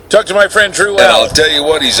Talk to my friend Drew And I'll Allen, tell you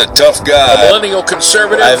what, he's a tough guy. a millennial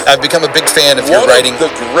conservative. I've become a big fan of your one writing. of the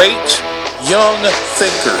great young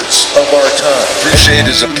thinkers of our time. Appreciate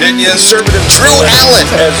his opinions. Conservative Drew Allen.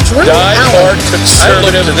 as die-hard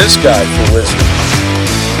conservative. I look to this guy for wisdom.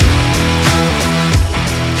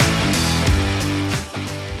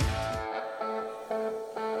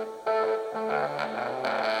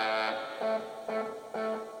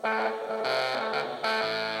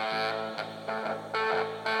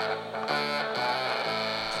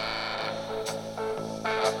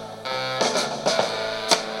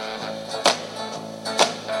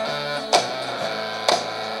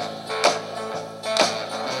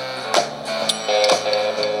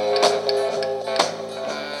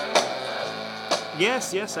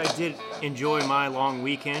 Yes, I did enjoy my long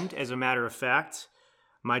weekend, as a matter of fact.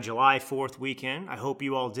 My July 4th weekend. I hope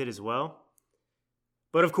you all did as well.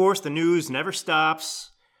 But of course, the news never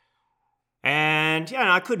stops. And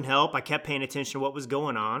I couldn't help. I kept paying attention to what was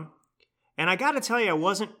going on. And I gotta tell you, I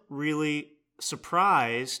wasn't really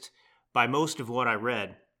surprised by most of what I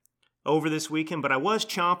read over this weekend, but I was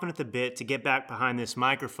chomping at the bit to get back behind this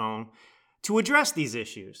microphone to address these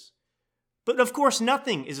issues. But of course,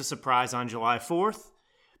 nothing is a surprise on July 4th,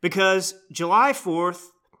 because July 4th,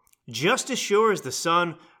 just as sure as the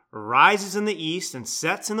sun rises in the east and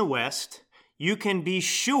sets in the west, you can be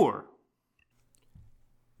sure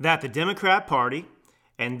that the Democrat Party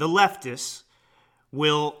and the leftists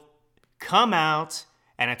will come out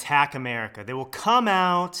and attack America. They will come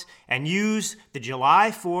out and use the July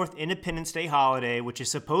 4th Independence Day holiday, which is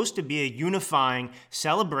supposed to be a unifying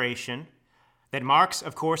celebration that marks,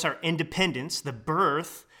 of course, our independence, the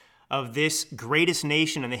birth of this greatest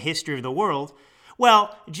nation in the history of the world.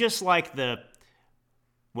 Well, just like like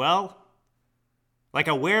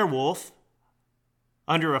a werewolf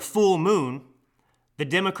under a full moon, the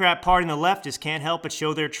Democrat Party and the leftists can't help but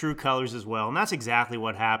show their true colors as well. And that's exactly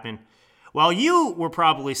what happened. While you were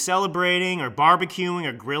probably celebrating or barbecuing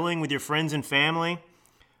or grilling with your friends and family,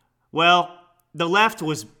 well, the left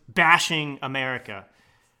was bashing America.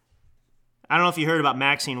 I don't know if you heard about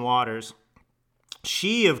Maxine Waters.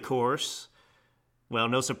 She, of course, well,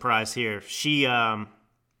 no surprise here. She, you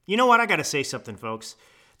know what? I got to say something, folks.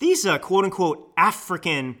 These quote-unquote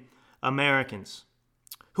African Americans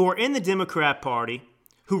who are in the Democrat Party,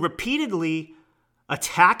 who repeatedly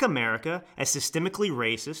attack America as systemically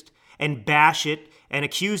racist and bash it and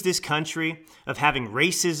accuse this country of having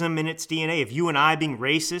racism in its DNA, of you and I being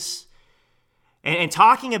racist, and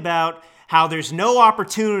talking about how there's no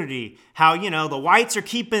opportunity, how, the whites are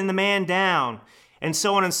keeping the man down, and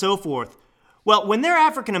so on and so forth. Well, when they're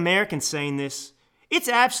African Americans saying this, it's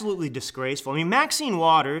absolutely disgraceful. I mean, Maxine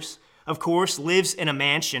Waters, of course, lives in a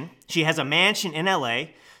mansion. She has a mansion in LA.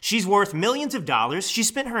 She's worth millions of dollars. She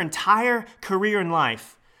spent her entire career in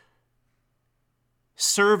life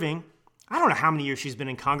serving. I don't know how many years she's been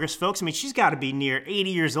in Congress, folks. I mean, she's got to be near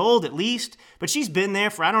 80 years old at least, but she's been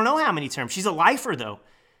there for I don't know how many terms. She's a lifer, though.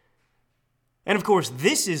 And of course,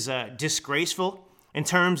 this is disgraceful in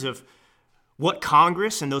terms of what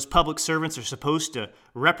Congress and those public servants are supposed to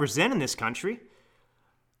represent in this country.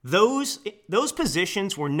 Those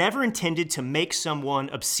positions were never intended to make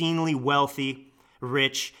someone obscenely wealthy,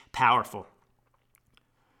 rich, powerful.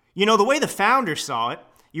 The way the founders saw it,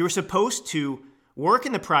 you were supposed to work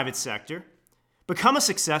in the private sector, become a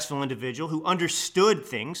successful individual who understood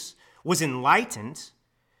things, was enlightened,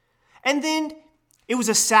 and then it was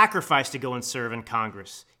a sacrifice to go and serve in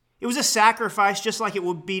Congress. It was a sacrifice just like it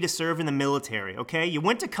would be to serve in the military, okay? You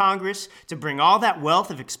went to Congress to bring all that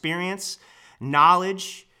wealth of experience,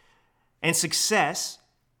 knowledge, and success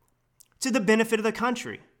to the benefit of the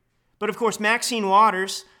country. But of course, Maxine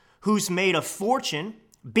Waters, who's made a fortune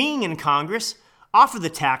being in Congress off of the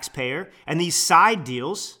taxpayer and these side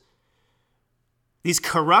deals, these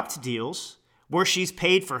corrupt deals, where she's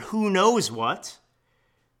paid for who knows what,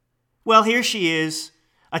 well, here she is,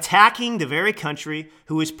 attacking the very country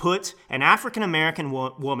who has put an African-American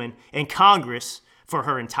woman in Congress for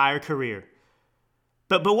her entire career.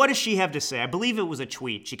 But what does she have to say? I believe it was a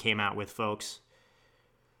tweet she came out with, folks.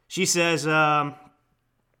 She says, the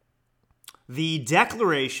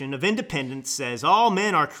Declaration of Independence says all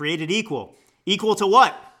men are created equal. Equal to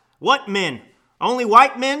what? What men? Only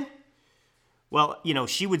white men? Well,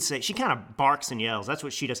 she would say, she kind of barks and yells. That's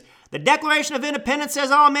what she does. The Declaration of Independence says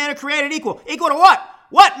all men are created equal. Equal to what?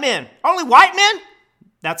 What men? Only white men?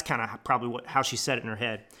 That's kind of probably how she said it in her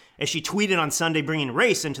head, as she tweeted on Sunday, bringing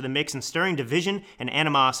race into the mix and stirring division and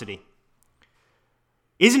animosity.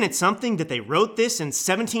 Isn't it something that they wrote this in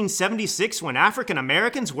 1776 when African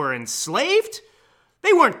Americans were enslaved?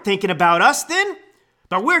 They weren't thinking about us then,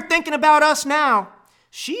 but we're thinking about us now.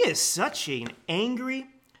 She is such an angry,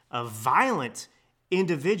 a violent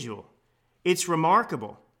individual. It's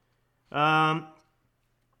remarkable. What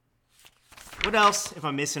else, if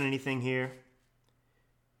I'm missing anything here?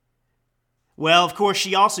 Well, of course,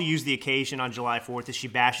 she also used the occasion on July 4th as she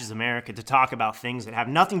bashes America to talk about things that have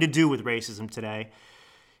nothing to do with racism today.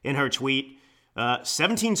 In her tweet,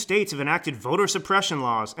 17 states have enacted voter suppression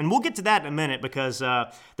laws. And we'll get to that in a minute because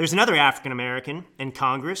there's another African American in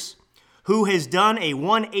Congress who has done a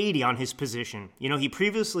 180 on his position. You know, he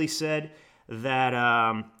previously said that,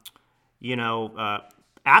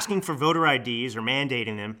 asking for voter IDs or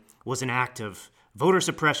mandating them was an act of voter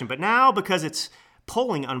suppression. But now, because it's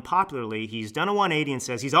polling unpopularly, he's done a 180 and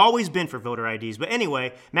says he's always been for voter IDs. But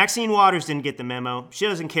anyway, Maxine Waters didn't get the memo. She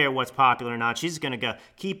doesn't care what's popular or not. She's going to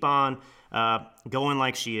keep on going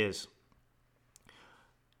like she is.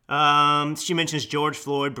 She mentions George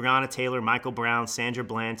Floyd, Breonna Taylor, Michael Brown, Sandra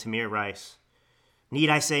Bland, Tamir Rice.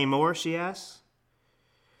 Need I say more, she asks?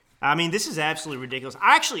 I mean, this is absolutely ridiculous.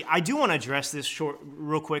 I do want to address this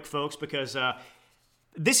real quick, folks, because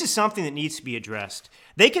this is something that needs to be addressed.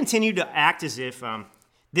 They continue to act as if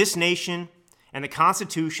this nation and the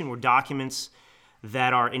Constitution were documents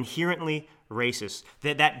that are inherently racist,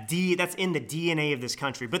 that's in the DNA of this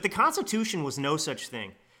country. But the Constitution was no such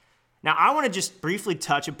thing. Now, I want to just briefly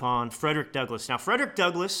touch upon Frederick Douglass. Now, Frederick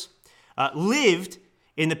Douglass lived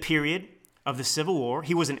in the period of the Civil War.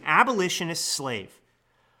 He was an abolitionist slave.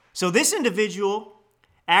 So this individual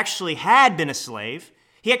actually had been a slave.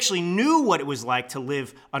 He actually knew what it was like to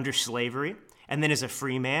live under slavery and then as a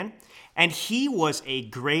free man. And he was a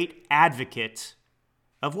great advocate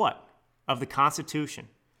of what? Of the Constitution.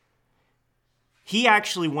 He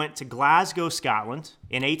actually went to Glasgow, Scotland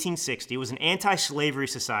in 1860. It was an anti-slavery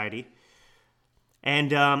society.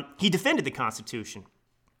 And he defended the Constitution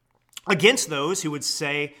against those who would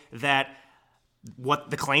say that what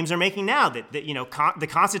the claims are making now, that the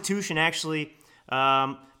Constitution actually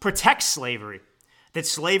protects slavery, that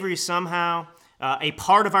slavery is somehow a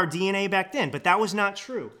part of our DNA back then. But that was not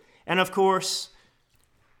true. And of course,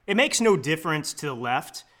 it makes no difference to the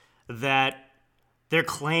left that their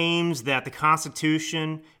claims that the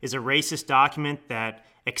Constitution is a racist document that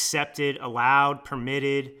accepted, allowed,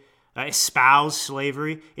 permitted, espoused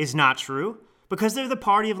slavery is not true, because they're the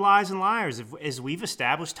party of lies and liars, as we've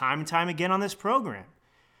established time and time again on this program.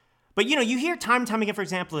 But, you hear time and time again, for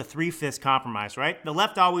example, the 3/5 compromise, right? The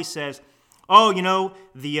left always says, white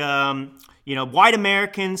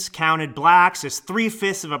Americans counted blacks as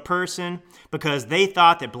 3/5 of a person because they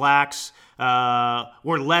thought that blacks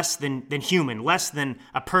were less than human, less than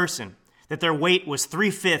a person, that their weight was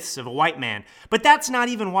 3/5 of a white man. But that's not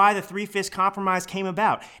even why the 3/5 compromise came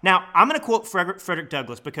about. Now, I'm going to quote Frederick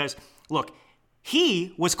Douglass because, look,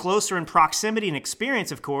 he was closer in proximity and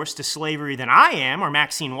experience, of course, to slavery than I am or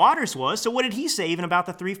Maxine Waters was. So what did he say even about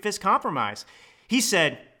the 3/5 compromise? He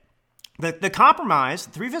said, the compromise,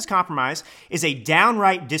 the 3/5 compromise, is a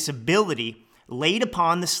downright disability laid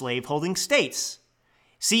upon the slaveholding states.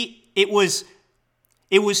 See, it was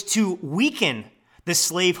to weaken the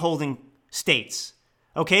slaveholding states,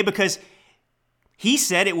 okay? Because he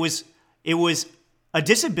said it was a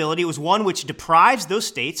disability. It was one which deprives those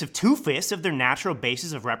states of 2/5 of their natural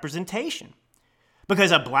basis of representation.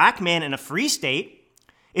 Because a black man in a free state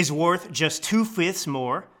is worth just 2/5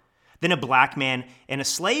 more than a black man in a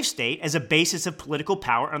slave state as a basis of political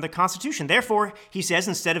power under the Constitution. Therefore, he says,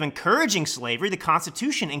 instead of encouraging slavery, the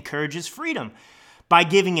Constitution encourages freedom by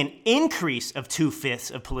giving an increase of 2/5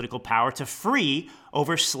 of political power to free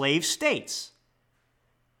over slave states.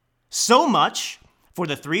 So much for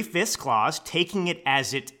the 3/5 clause, taking it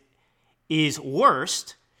as it is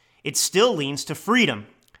worst, it still leans to freedom,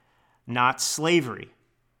 not slavery.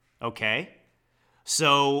 Okay?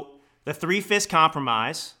 So the 3/5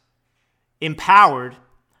 compromise empowered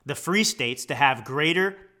the free states to have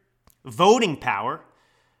greater voting power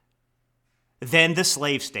than the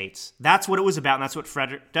slave states. That's what it was about, and that's what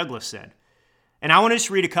Frederick Douglass said. And I want to just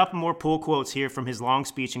read a couple more pull quotes here from his long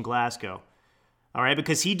speech in Glasgow. All right,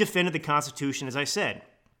 because he defended the Constitution, as I said.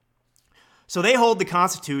 So they hold the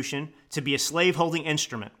Constitution to be a slave-holding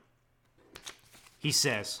instrument, he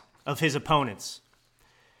says, of his opponents.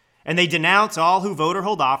 And they denounce all who vote or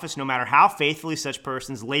hold office, no matter how faithfully such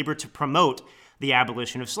persons labor to promote the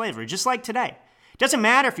abolition of slavery, just like today. It doesn't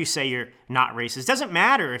matter if you say you're not racist. It doesn't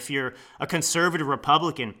matter if you're a conservative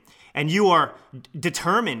Republican and you are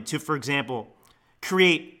determined to, for example,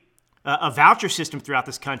 create a voucher system throughout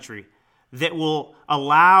this country that will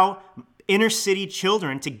allow inner city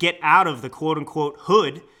children to get out of the quote-unquote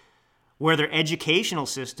hood where their educational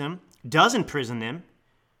system does imprison them,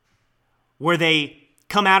 where they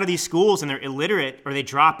come out of these schools and they're illiterate or they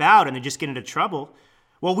drop out and they just get into trouble.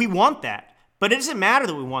 Well, we want that. But it doesn't matter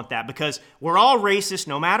that we want that because we're all racist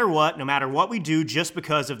no matter what we do just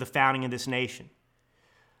because of the founding of this nation.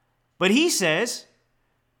 But he says,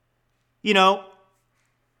 you know,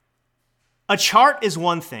 a chart is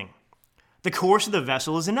one thing. The course of the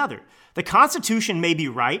vessel is another. The Constitution may be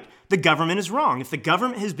right, the government is wrong. If the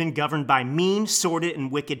government has been governed by mean, sordid,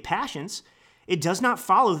 and wicked passions, it does not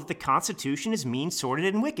follow that the Constitution is mean, sordid,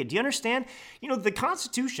 and wicked. Do you understand? You know, the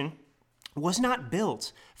Constitution was not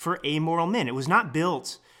built for amoral men. It was not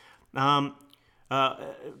built to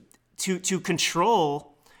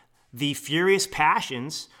control the furious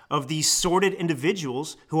passions of these sordid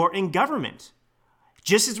individuals who are in government.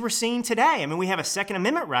 Just as we're seeing today. I mean, we have a Second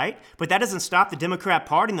Amendment right, but that doesn't stop the Democrat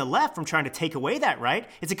Party and the left from trying to take away that right.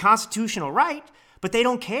 It's a constitutional right, but they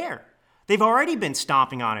don't care. They've already been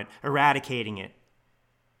stomping on it, eradicating it.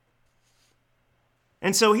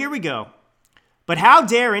 And so here we go. But how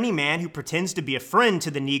dare any man who pretends to be a friend to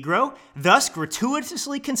the Negro thus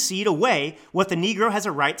gratuitously concede away what the Negro has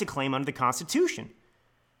a right to claim under the Constitution?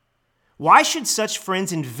 Why should such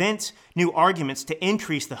friends invent new arguments to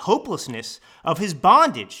increase the hopelessness of his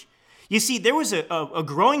bondage? You see, there was a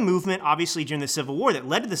growing movement, obviously, during the Civil War that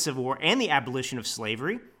led to the Civil War and the abolition of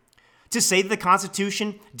slavery to say that the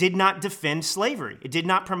Constitution did not defend slavery. It did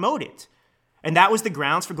not promote it. And that was the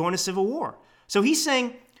grounds for going to civil war. So he's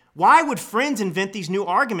saying, why would friends invent these new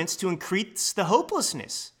arguments to increase the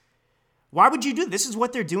hopelessness? Why would you do this? This is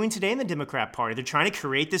what they're doing today in the Democrat Party. They're trying to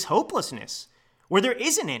create this hopelessness where there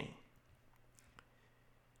isn't any.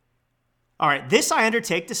 All right, this I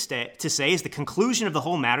undertake to say is the conclusion of the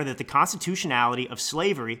whole matter that the constitutionality of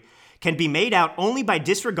slavery can be made out only by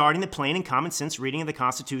disregarding the plain and common sense reading of the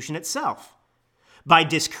Constitution itself, by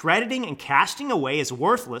discrediting and casting away as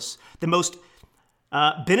worthless the most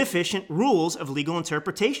beneficent rules of legal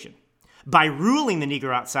interpretation, by ruling the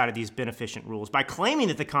Negro outside of these beneficent rules, by claiming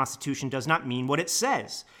that the Constitution does not mean what it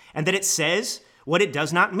says, and that it says what it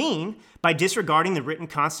does not mean by disregarding the written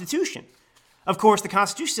Constitution. Of course, the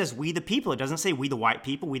Constitution says we the people. It doesn't say we the white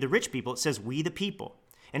people, we the rich people. It says we the people.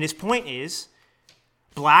 And his point is,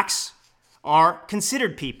 blacks are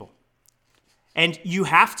considered people. And you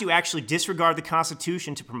have to actually disregard the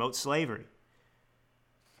Constitution to promote slavery.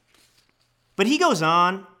 But he goes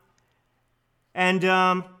on,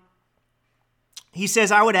 and he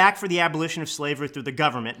says, I would act for the abolition of slavery through the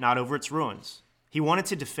government, not over its ruins. He wanted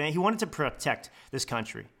to protect this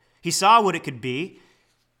country. He saw what it could be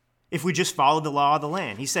if we just followed the law of the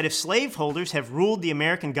land. He said, if slaveholders have ruled the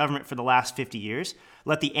American government for the last 50 years,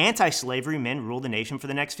 let the anti-slavery men rule the nation for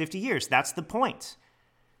the next 50 years. That's the point.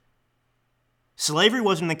 Slavery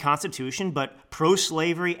wasn't in the Constitution, but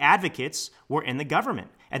pro-slavery advocates were in the government.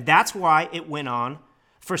 And that's why it went on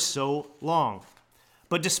for so long.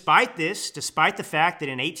 But despite this, despite the fact that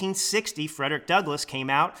in 1860, Frederick Douglass came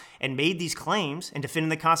out and made these claims and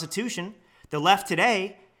defended the Constitution, the left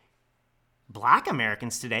today, black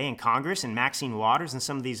Americans today in Congress and Maxine Waters and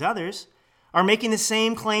some of these others are making the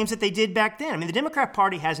same claims that they did back then. I mean, the Democrat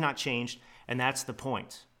Party has not changed, and that's the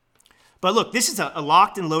point. But look, this is a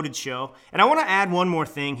locked and loaded show, and I want to add one more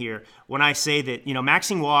thing here when I say that, you know,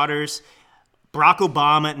 Maxine Waters, Barack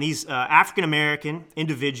Obama, and these African-American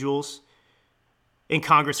individuals in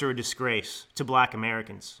Congress are a disgrace to black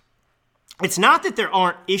Americans. It's not that there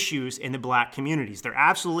aren't issues in the black communities. There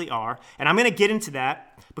absolutely are. And I'm going to get into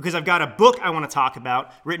that because I've got a book I want to talk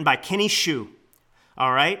about written by Kenny Xu,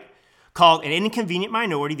 all right, called An Inconvenient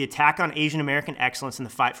Minority, The Attack on Asian American Excellence and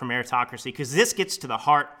the Fight for Meritocracy, because this gets to the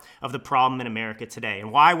heart of the problem in America today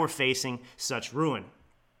and why we're facing such ruin,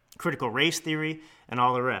 critical race theory, and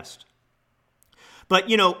all the rest. But,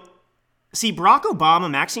 you know, see, Barack Obama,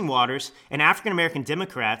 Maxine Waters, and African-American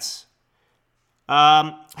Democrats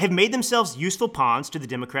have made themselves useful pawns to the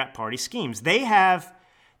Democrat Party schemes. They have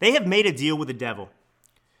made a deal with the devil.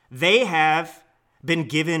 They have been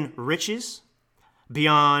given riches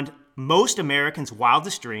beyond most Americans'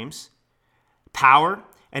 wildest dreams, power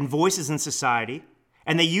and voices in society,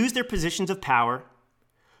 and they use their positions of power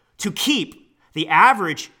to keep the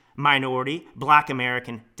average minority, black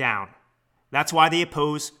American, down. That's why they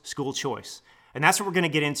oppose school choice. And that's what we're going to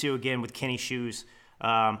get into again with Kenny Xu's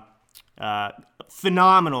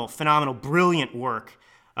phenomenal, brilliant work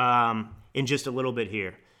in just a little bit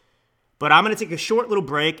here. But I'm going to take a short little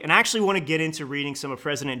break and actually want to get into reading some of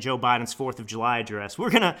President Joe Biden's 4th of July address.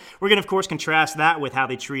 We're going to of course contrast that with how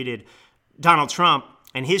they treated Donald Trump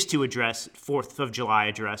and his 2 4th of July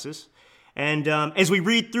addresses. And as we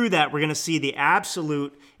read through that, we're going to see the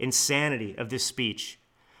absolute insanity of this speech,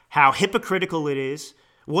 how hypocritical it is,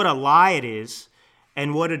 what a lie it is,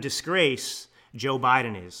 and what a disgrace Joe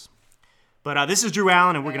Biden is. But this is Drew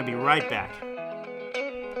Allen, and we're going to be right back.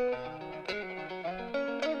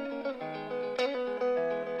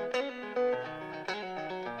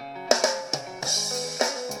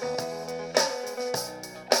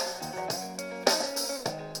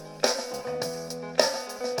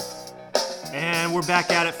 And we're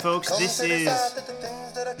back at it, folks. This is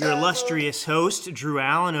your illustrious host, Drew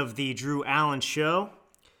Allen of The Drew Allen Show,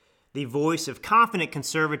 the voice of confident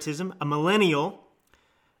conservatism, a millennial,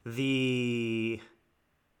 the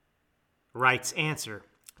right's answer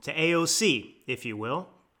to AOC, if you will,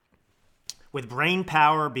 with brain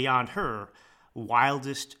power beyond her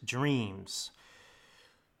wildest dreams.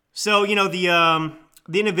 So,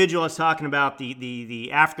 the individual I was talking about,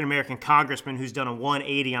 the African-American congressman who's done a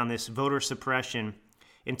 180 on this voter suppression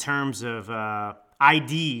in terms of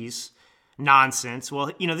IDs nonsense.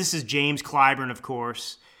 Well, this is James Clyburn, of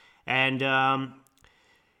course. And,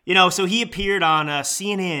 so he appeared on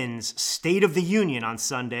CNN's State of the Union on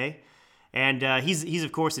Sunday. And he's,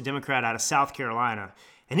 of course, a Democrat out of South Carolina.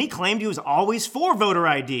 And he claimed he was always for voter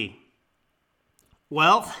ID.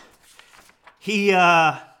 Well, he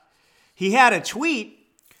had a tweet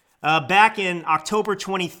back in October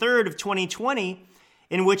 23rd of 2020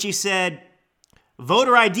 in which he said,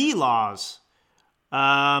 voter ID laws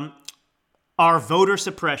are voter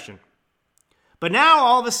suppression. But now,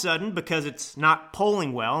 all of a sudden, because it's not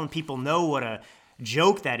polling well and people know what a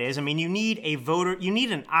joke that is, you need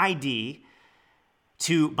an ID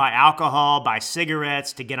to buy alcohol, buy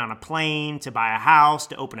cigarettes, to get on a plane, to buy a house,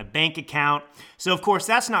 to open a bank account. So, of course,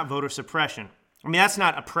 that's not voter suppression. That's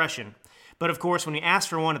not oppression. But, of course, when you ask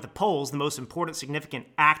for one at the polls, the most important, significant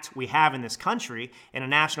act we have in this country in a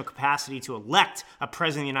national capacity to elect a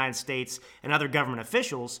president of the United States and other government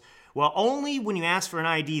officials, well, only when you ask for an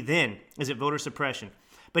ID then is it voter suppression.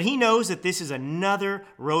 But he knows that this is another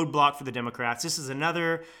roadblock for the Democrats. This is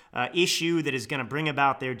another issue that is going to bring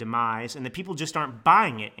about their demise, and the people just aren't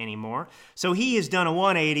buying it anymore. So he has done a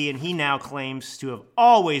 180, and he now claims to have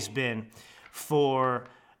always been for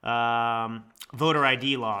voter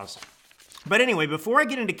ID laws. But anyway, before I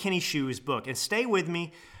get into Kenny Shu's book, and stay with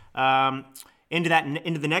me into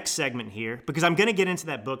the next segment here, because I'm going to get into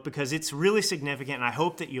that book because it's really significant, and I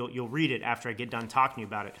hope that you'll read it after I get done talking to you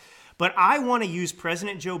about it. But I want to use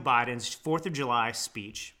President Joe Biden's 4th of July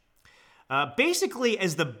speech basically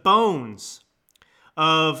as the bones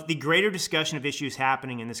of the greater discussion of issues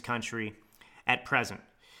happening in this country at present.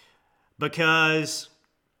 Because,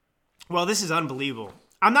 well, this is unbelievable.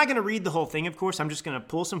 I'm not going to read the whole thing, of course. I'm just going to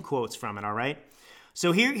pull some quotes from it, all right?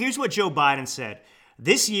 So here's what Joe Biden said.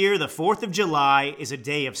 This year, the 4th of July, is a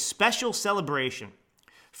day of special celebration,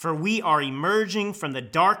 for we are emerging from the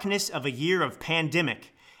darkness of a year of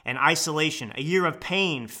pandemic and isolation, a year of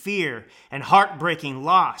pain, fear, and heartbreaking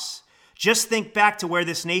loss. Just think back to where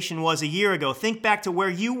this nation was a year ago. Think back to where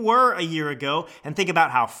you were a year ago, and think about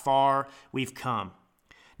how far we've come.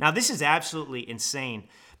 Now, this is absolutely insane,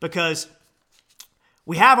 because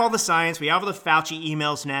we have all the science, we have all the Fauci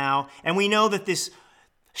emails now, and we know that the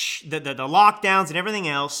lockdowns and everything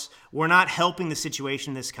else were not helping the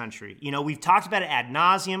situation in this country. We've talked about it ad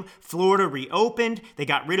nauseum. Florida reopened. They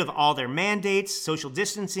got rid of all their mandates, social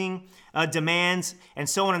distancing demands, and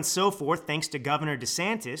so on and so forth, thanks to Governor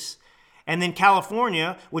DeSantis. And then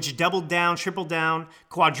California, which doubled down, tripled down,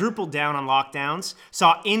 quadrupled down on lockdowns,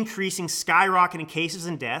 saw increasing, skyrocketing cases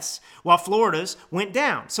and deaths, while Florida's went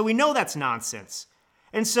down. So we know that's nonsense.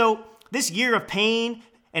 And so this year of pain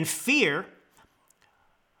and fear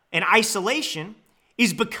and isolation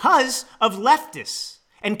is because of leftists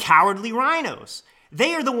and cowardly rhinos.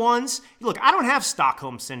 They are the ones, look, I don't have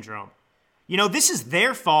Stockholm Syndrome. This is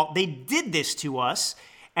their fault. They did this to us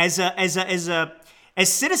as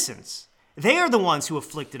citizens. They are the ones who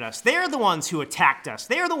afflicted us. They are the ones who attacked us.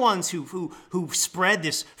 They are the ones who spread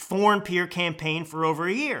this foreign peer campaign for over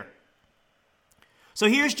a year. So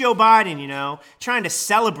here's Joe Biden, trying to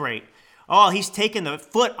celebrate. Oh, he's taken the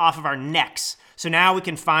foot off of our necks. So now we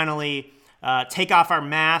can finally take off our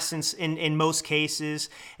masks in most cases,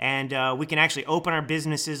 and we can actually open our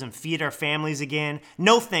businesses and feed our families again.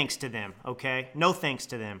 No thanks to them, okay? No thanks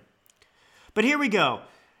to them. But here we go.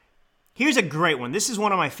 Here's a great one. This is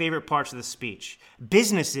one of my favorite parts of the speech.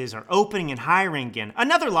 Businesses are opening and hiring again.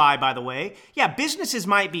 Another lie, by the way. Yeah, businesses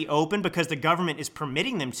might be open because the government is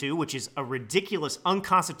permitting them to, which is a ridiculous,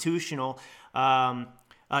 unconstitutional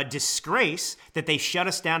disgrace that they shut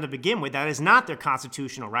us down to begin with. That is not their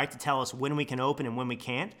constitutional right to tell us when we can open and when we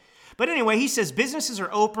can't. But anyway, he says businesses are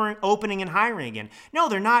opening and hiring again. No,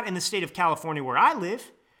 they're not in the state of California where I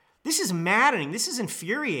live. This is maddening. This is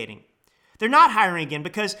infuriating. They're not hiring again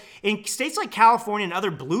because in states like California and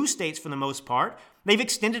other blue states, for the most part, they've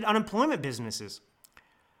extended unemployment businesses.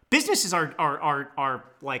 Businesses are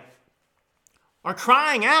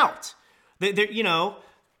crying out.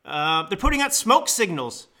 They're putting out smoke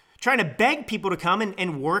signals, trying to beg people to come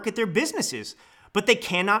and work at their businesses. But they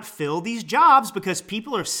cannot fill these jobs because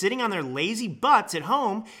people are sitting on their lazy butts at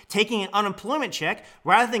home taking an unemployment check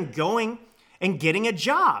rather than going and getting a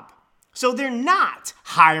job. So they're not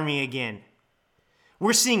hiring again.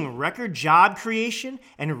 We're seeing record job creation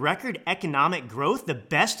and record economic growth, the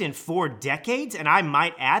best in 4 decades, and I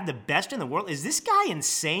might add, the best in the world. Is this guy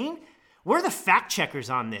insane? Where are the fact checkers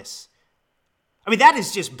on this? I mean, that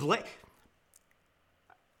is just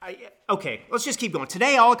okay, let's just keep going.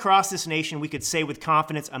 Today, all across this nation, we could say with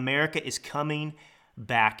confidence, America is coming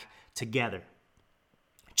back together.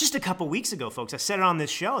 Just a couple weeks ago, folks, I said it on this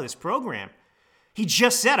show, this program. He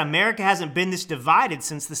just said America hasn't been this divided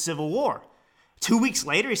since the Civil War. 2 weeks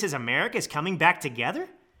later, he says America is coming back together?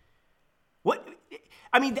 What?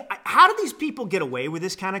 I mean, how do these people get away with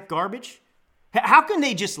this kind of garbage? How can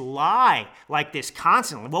they just lie like this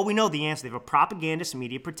constantly? Well, we know the answer. They have a propagandist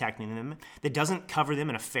media protecting them that doesn't cover them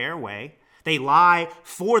in a fair way. They lie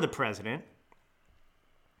for the president.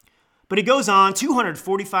 But it goes on,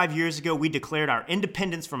 245 years ago, we declared our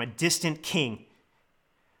independence from a distant king.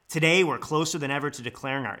 Today, we're closer than ever to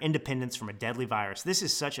declaring our independence from a deadly virus. This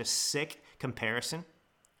is such a sick comparison.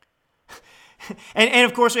 And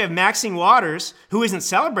of course, we have Maxine Waters, who isn't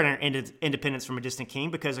celebrating our independence from a distant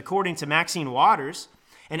king because according to Maxine Waters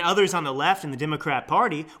and others on the left in the Democrat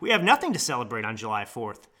Party, we have nothing to celebrate on July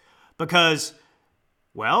 4th because,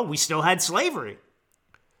 well, we still had slavery.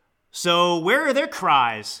 So where are their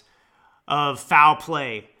cries of foul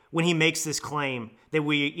play when he makes this claim that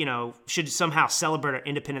we, should somehow celebrate our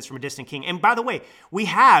independence from a distant king? And by the way, we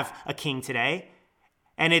have a king today.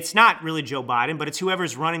 And it's not really Joe Biden, but it's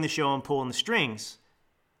whoever's running the show and pulling the strings.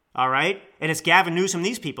 All right? And it's Gavin Newsom,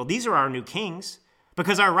 these people. These are our new kings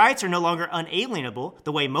because our rights are no longer unalienable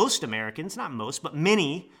the way most Americans, not most, but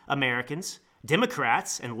many Americans,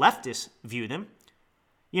 Democrats and leftists view them.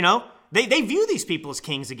 They view these people as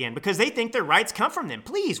kings again because they think their rights come from them.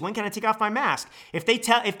 Please, when can I take off my mask? If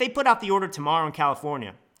they put out the order tomorrow in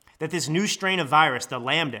California that this new strain of virus, the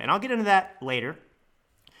Lambda, and I'll get into that later,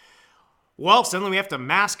 well, suddenly we have to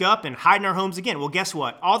mask up and hide in our homes again. Well, guess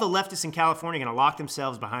what? All the leftists in California are going to lock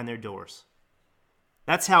themselves behind their doors.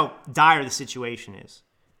 That's how dire the situation is.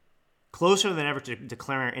 Closer than ever to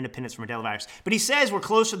declaring our independence from a deadly virus. But he says we're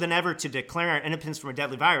closer than ever to declaring our independence from a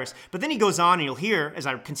deadly virus. But then he goes on, and you'll hear, as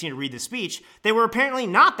I continue to read this speech, they were apparently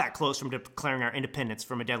not that close from declaring our independence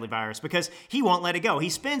from a deadly virus because he won't let it go. He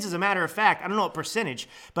spends, as a matter of fact, I don't know what percentage,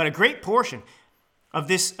 but a great portion of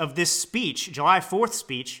this speech, July 4th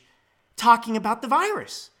speech, talking about the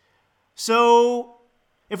virus. So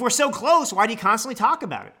if we're so close, why do you constantly talk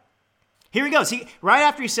about it? Here he goes. Right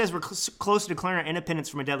after he says we're close to declaring our independence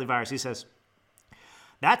from a deadly virus, he says,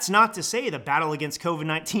 that's not to say the battle against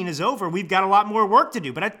COVID-19 is over. We've got a lot more work to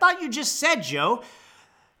do. But I thought you just said, Joe,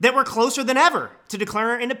 that we're closer than ever to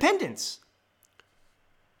declaring our independence.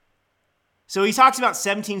 So he talks about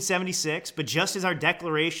 1776, but just as our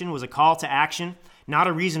declaration was a call to action, not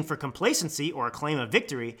a reason for complacency or a claim of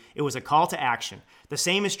victory, it was a call to action. The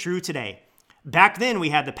same is true today. Back then,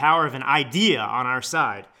 we had the power of an idea on our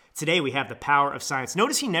side. Today, we have the power of science.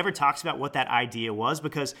 Notice he never talks about what that idea was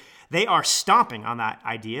because they are stomping on that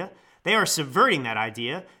idea. They are subverting that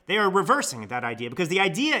idea. They are reversing that idea because the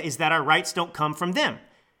idea is that our rights don't come from them.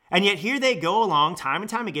 And yet here they go along time and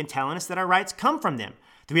time again telling us that our rights come from them.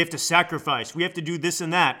 That we have to sacrifice. We have to do this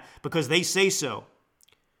and that because they say so.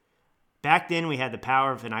 Back then, we had the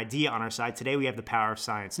power of an idea on our side. Today, we have the power of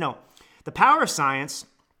science. No, the power of science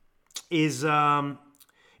is the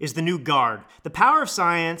new guard. The power of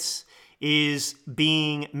science is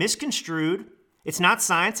being misconstrued. It's not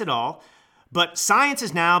science at all, but science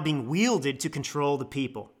is now being wielded to control the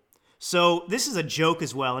people. So this is a joke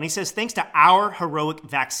as well. And he says, thanks to our heroic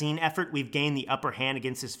vaccine effort, we've gained the upper hand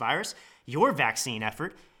against this virus. Your vaccine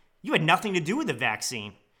effort, you had nothing to do with the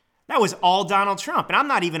vaccine. That was all Donald Trump. And I'm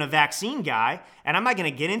not even a vaccine guy, and I'm not going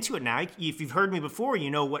to get into it now. If you've heard me before, you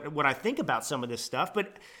know what I think about some of this stuff.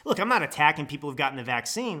 But look, I'm not attacking people who've gotten the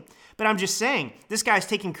vaccine, but I'm just saying this guy's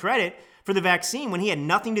taking credit for the vaccine when he had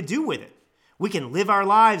nothing to do with it. We can live our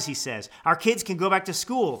lives, he says. Our kids can go back to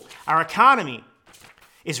school. Our economy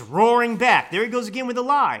is roaring back. There he goes again with a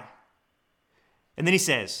lie. And then he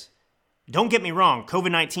says, don't get me wrong,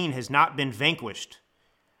 COVID-19 has not been vanquished.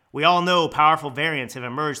 We all know powerful variants have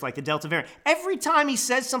emerged like the Delta variant. Every time he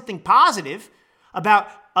says something positive about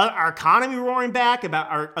our economy roaring back,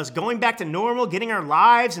 about us going back to normal, getting our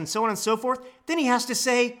lives, and so on and so forth, then he has to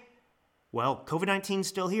say, well, COVID-19 is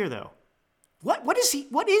still here, though. What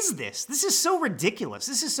is this? This is so ridiculous.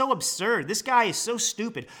 This is so absurd. This guy is so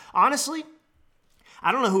stupid. Honestly,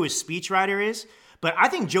 I don't know who his speechwriter is, but I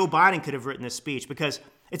think Joe Biden could have written this speech because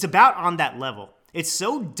it's about on that level. It's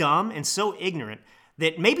so dumb and so ignorant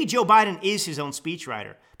that maybe Joe Biden is his own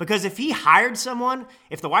speechwriter. Because if he hired someone,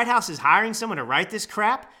 if the White House is hiring someone to write this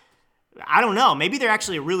crap, I don't know. Maybe they're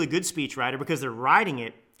actually a really good speechwriter because they're writing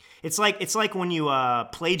it. It's like when you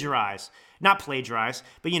plagiarize. Not plagiarize,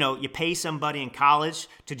 but you pay somebody in college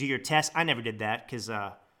to do your test. I never did that because,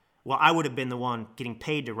 I would have been the one getting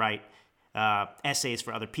paid to write essays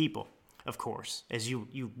for other people, of course, as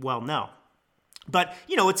you well know. But,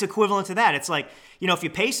 it's equivalent to that. It's like, if you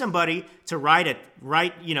pay somebody to write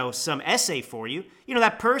some essay for you,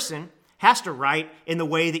 that person has to write in the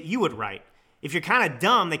way that you would write. If you're kind of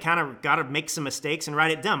dumb, they kind of got to make some mistakes and write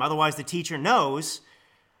it dumb. Otherwise, the teacher knows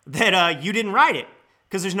that you didn't write it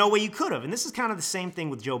because there's no way you could have. And this is kind of the same thing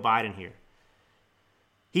with Joe Biden here.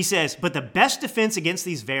 He says, but the best defense against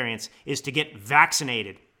these variants is to get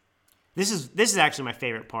vaccinated. This is actually my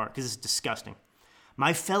favorite part because it's disgusting.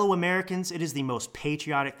 My fellow Americans, it is the most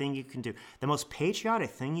patriotic thing you can do. The most patriotic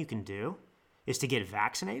thing you can do is to get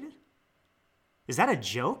vaccinated? Is that a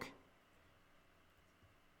joke?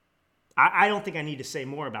 I don't think I need to say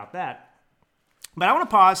more about that. But I want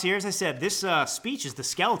to pause here. As I said, this speech is the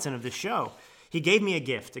skeleton of the show. He gave me a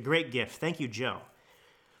gift, a great gift. Thank you, Joe.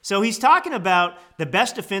 So he's talking about the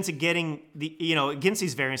best defense of getting against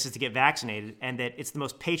these variants is to get vaccinated, and that it's the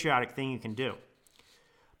most patriotic thing you can do.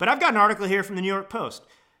 But I've got an article here from the New York Post.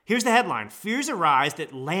 Here's the headline. Fears arise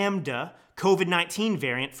that Lambda COVID-19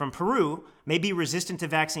 variant from Peru may be resistant to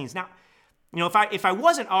vaccines. Now, if I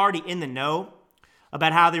wasn't already in the know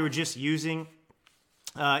about how they were just using,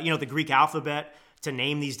 the Greek alphabet to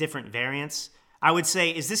name these different variants, I would say,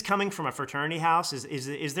 is this coming from a fraternity house?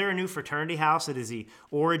 Is there a new fraternity house that is the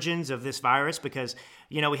origins of this virus? Because,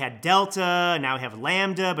 we had Delta, now we have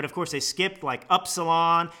Lambda, but of course they skipped like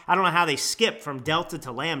Upsilon. I don't know how they skipped from Delta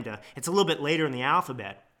to Lambda. It's a little bit later in the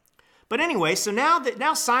alphabet. But anyway, so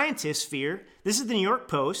now scientists fear, this is the New York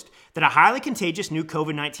Post, that a highly contagious new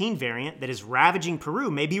COVID-19 variant that is ravaging Peru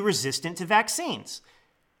may be resistant to vaccines.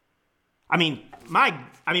 Maybe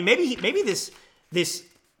this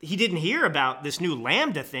he didn't hear about this new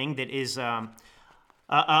Lambda thing that is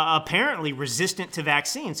apparently resistant to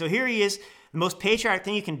vaccines. So here he is. The most patriotic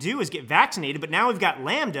thing you can do is get vaccinated, but now we've got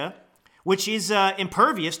Lambda, which is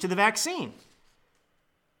impervious to the vaccine.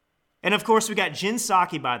 And of course, we got Jen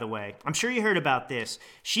Psaki, by the way. I'm sure you heard about this.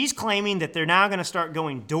 She's claiming that they're now going to start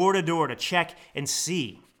going door to door to check and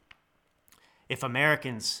see if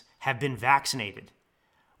Americans have been vaccinated.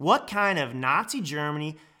 What kind of Nazi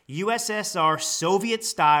Germany, USSR,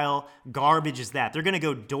 Soviet-style garbage is that? They're going to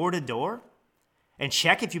go door to door and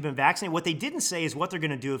check if you've been vaccinated? What they didn't say is what they're going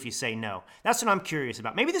to do if you say no. That's what I'm curious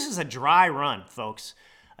about. Maybe this is a dry run, folks.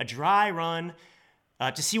 A dry run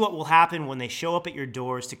to see what will happen when they show up at your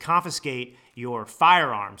doors to confiscate your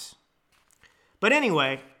firearms. But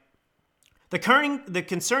anyway, the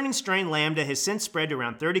concerning strain Lambda has since spread to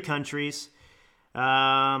around 30 countries.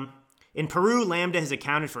 In Peru, Lambda has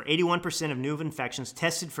accounted for 81% of new infections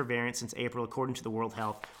tested for variants since April, according to the World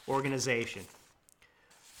Health Organization.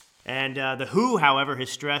 And the WHO, however, has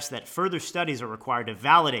stressed that further studies are required to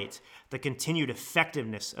validate the continued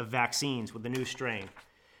effectiveness of vaccines with the new strain.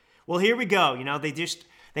 Well, here we go.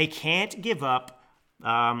 They can't give up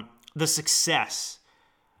the success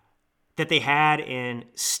that they had in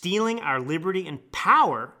stealing our liberty and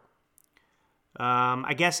power,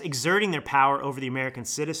 exerting their power over the American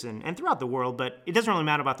citizen and throughout the world, but it doesn't really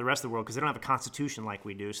matter about the rest of the world because they don't have a constitution like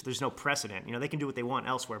we do, so there's no precedent. They can do what they want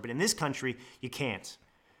elsewhere, but in this country, you can't.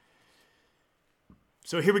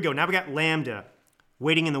 So here we go. Now we got Lambda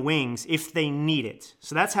waiting in the wings if they need it.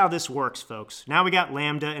 So that's how this works, folks. Now we got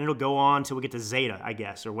Lambda, and it'll go on until we get to Zeta, I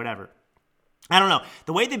guess, or whatever. I don't know.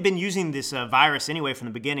 The way they've been using this virus anyway from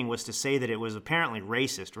the beginning was to say that it was apparently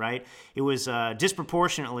racist, right? It was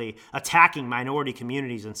disproportionately attacking minority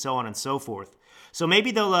communities and so on and so forth. So maybe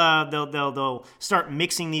they'll start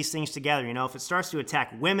mixing these things together. If it starts to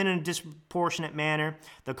attack women in a disproportionate manner,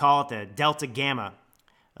 they'll call it the Delta Gamma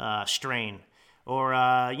strain, or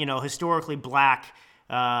historically black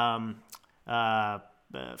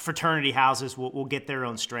fraternity houses will get their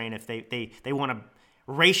own strain if they want to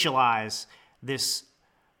racialize this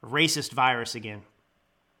racist virus again.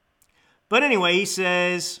 But anyway, he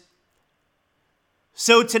says,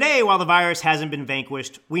 so today, while the virus hasn't been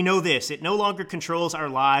vanquished, we know this: it no longer controls our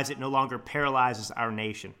lives, it no longer paralyzes our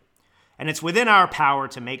nation. And it's within our power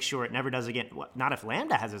to make sure it never does again. What, not if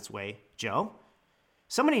Lambda has its way, Joe.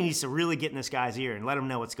 Somebody needs to really get in this guy's ear and let him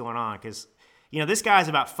know what's going on, because, this guy's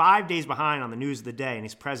about 5 days behind on the news of the day, and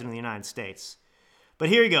he's president of the United States. But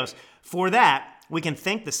here he goes. For that, we can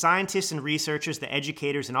thank the scientists and researchers, the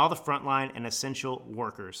educators, and all the frontline and essential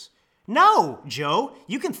workers. No, Joe,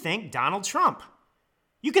 you can thank Donald Trump.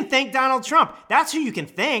 You can thank Donald Trump. That's who you can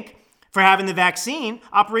thank for having the vaccine,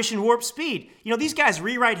 Operation Warp Speed. These guys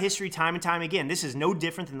rewrite history time and time again. This is no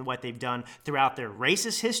different than what they've done throughout their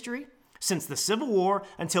racist history since the Civil War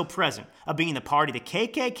until present, of being the party of the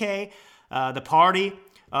KKK, the party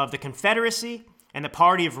of the Confederacy, and the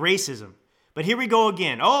party of racism. But here we go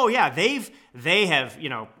again. Oh yeah, they have,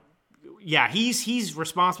 he's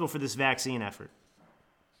responsible for this vaccine effort.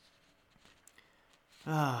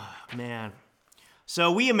 Oh, man.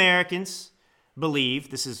 So we Americans believe,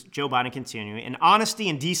 this is Joe Biden continuing, in honesty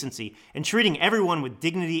and decency, and treating everyone with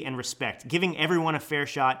dignity and respect, giving everyone a fair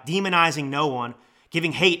shot, demonizing no one,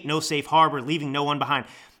 giving hate no safe harbor, leaving no one behind.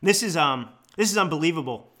 This is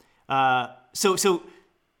unbelievable. So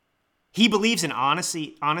he believes in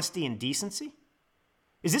honesty and decency?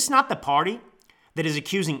 Is this not the party that is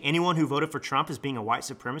accusing anyone who voted for Trump as being a white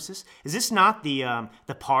supremacist? Is this not the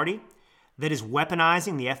party that is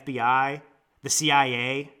weaponizing the FBI, the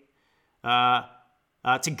CIA,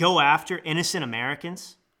 to go after innocent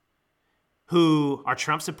Americans who are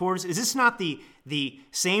Trump supporters? Is this not the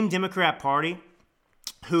same Democrat Party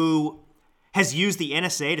who has used the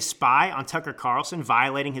NSA to spy on Tucker Carlson,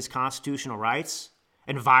 violating his constitutional rights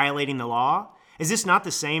and violating the law? Is this not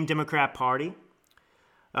the same Democrat Party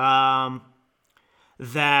that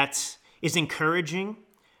is encouraging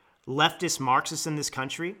leftist Marxists in this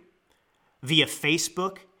country via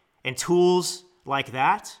Facebook and tools like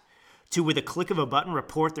that to, with a click of a button,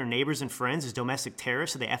 report their neighbors and friends as domestic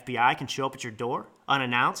terrorists so the FBI can show up at your door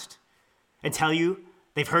unannounced and tell you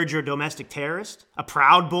they've heard you're a domestic terrorist, a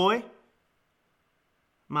Proud Boy?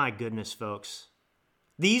 My goodness, folks.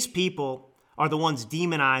 These people are the ones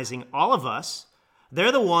demonizing all of us.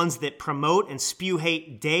 They're the ones that promote and spew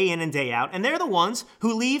hate day in and day out, and they're the ones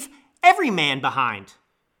who leave every man behind.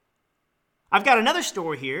 I've got another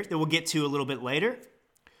story here that we'll get to a little bit later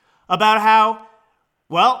about how,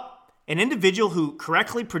 an individual who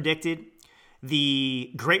correctly predicted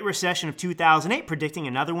the Great Recession of 2008, predicting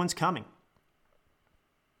another one's coming.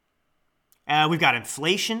 We've got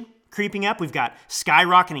inflation creeping up. We've got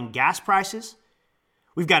skyrocketing gas prices.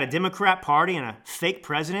 We've got a Democrat Party and a fake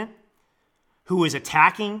president who is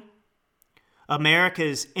attacking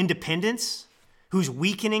America's independence, who's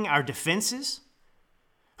weakening our defenses,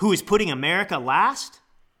 who is putting America last,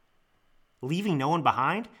 leaving no one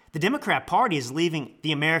behind. The Democrat Party is leaving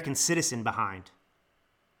the American citizen behind.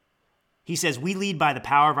 He says, we lead by the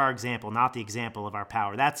power of our example, not the example of our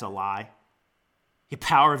power. That's a lie. The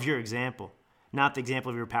power of your example, not the example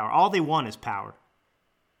of your power. All they want is power.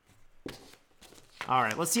 All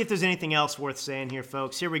right, let's see if there's anything else worth saying here,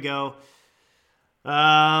 folks. Here we go.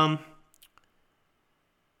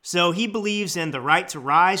 So he believes in the right to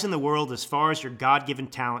rise in the world as far as your God-given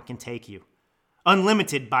talent can take you,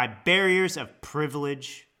 unlimited by barriers of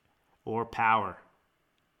privilege or power.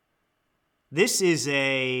 This is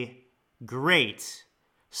a great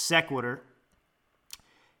sequitur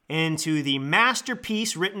into the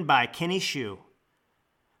masterpiece written by Kenny Xu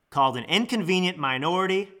called An Inconvenient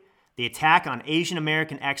Minority, The Attack on Asian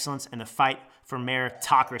American Excellence and the Fight for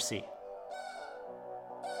Meritocracy.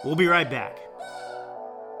 We'll be right back.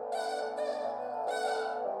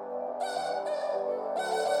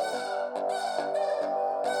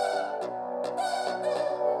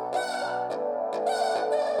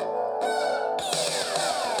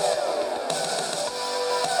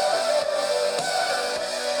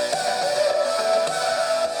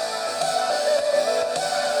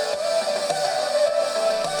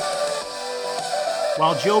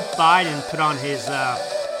 While Joe Biden put on his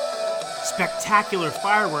spectacular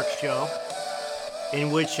fireworks show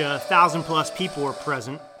in which 1,000+ people were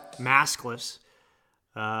present, maskless,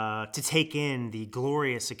 to take in the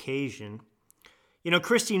glorious occasion,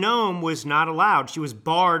 Kristi Noem was not allowed. She was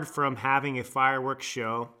barred from having a fireworks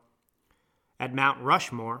show at Mount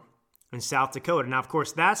Rushmore in South Dakota. Now, of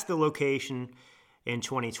course, that's the location in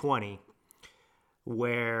 2020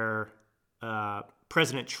 where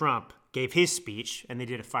President Trump gave his speech, and they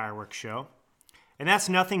did a fireworks show. And that's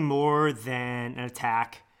nothing more than an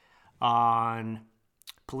attack on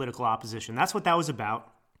political opposition. That's what that was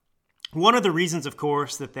about. One of the reasons, of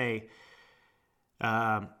course, that they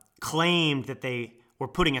claimed that they were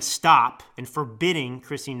putting a stop and forbidding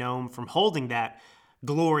Kristi Noem from holding that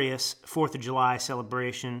glorious 4th of July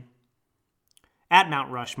celebration at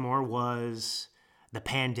Mount Rushmore was the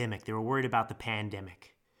pandemic. They were worried about the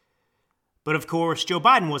pandemic. But of course, Joe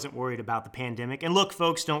Biden wasn't worried about the pandemic. And look,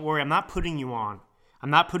 folks, don't worry. I'm not putting you on.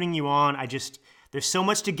 There's so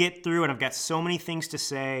much to get through, and I've got so many things to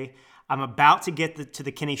say. I'm about to get to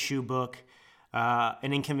the Kenny Xu book,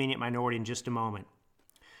 An Inconvenient Minority, in just a moment.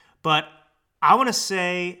 But I want to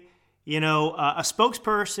say, a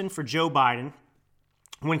spokesperson for Joe Biden,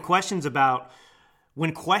 when questioned about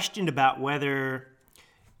whether,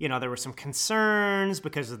 there were some concerns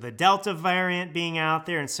because of the Delta variant being out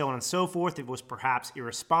there and so on and so forth, it was perhaps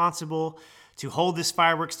irresponsible to hold this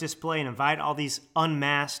fireworks display and invite all these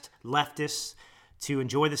unmasked leftists to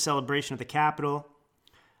enjoy the celebration of the Capitol.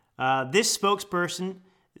 This spokesperson,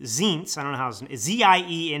 Zients, I don't know how his name is,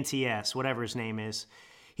 Zients, whatever his name is,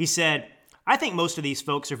 he said, "I think most of these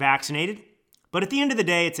folks are vaccinated, but at the end of the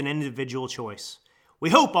day, it's an individual choice. We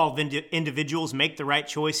hope all individuals make the right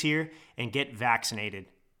choice here and get vaccinated."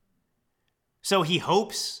 So he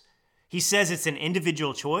says it's an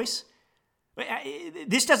individual choice.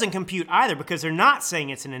 This doesn't compute either, because they're not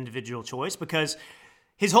saying it's an individual choice, because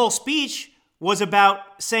his whole speech was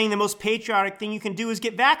about saying the most patriotic thing you can do is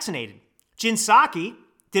get vaccinated. Jen Psaki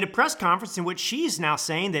did a press conference in which she's now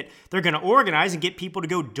saying that they're going to organize and get people to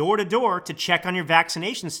go door to door to check on your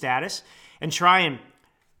vaccination status and try and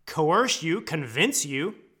convince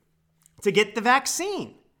you to get the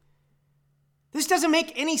vaccine. This doesn't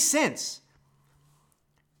make any sense.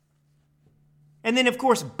 And then, of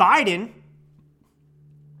course, Biden,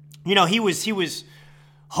 he was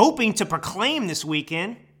hoping to proclaim this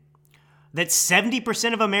weekend that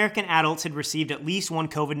 70% of American adults had received at least one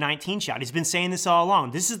COVID-19 shot. He's been saying this all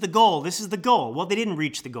along. This is the goal. This is the goal. Well, they didn't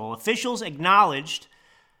reach the goal. Officials acknowledged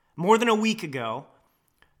more than a week ago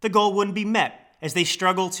the goal wouldn't be met as they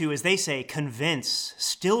struggle to, as they say, convince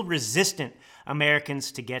still resistant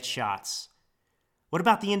Americans to get shots. What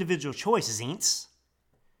about the individual choice, Zients?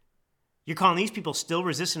 You're calling these people still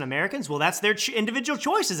resistant Americans? Well, that's their individual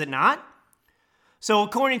choice, is it not? So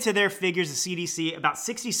according to their figures, the CDC, about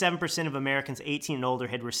 67% of Americans 18 and older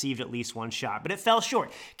had received at least one shot, but it fell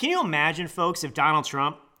short. Can you imagine, folks, if Donald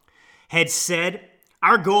Trump had said,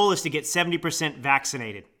 our goal is to get 70%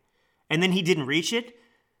 vaccinated, and then he didn't reach it?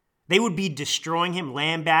 They would be destroying him,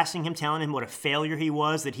 lambasting him, telling him what a failure he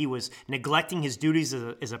was, that he was neglecting his duties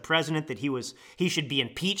as a president, that he should be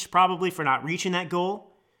impeached probably for not reaching that goal.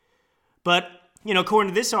 But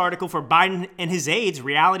according to this article, for Biden and his aides,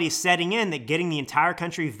 reality is setting in that getting the entire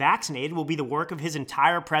country vaccinated will be the work of his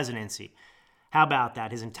entire presidency. How about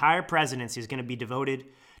that? His entire presidency is going to be devoted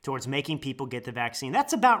towards making people get the vaccine.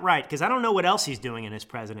 That's about right, because I don't know what else he's doing in his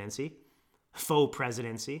presidency. Faux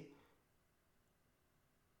presidency.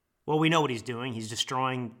 Well, we know what he's doing. He's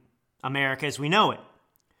destroying America as we know it.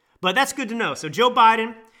 But that's good to know. So Joe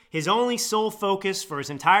Biden, his only sole focus for his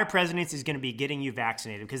entire presidency is going to be getting you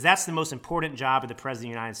vaccinated, because that's the most important job of the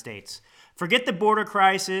President of the United States. Forget the border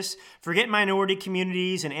crisis. Forget minority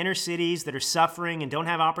communities and inner cities that are suffering and don't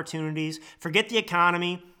have opportunities. Forget the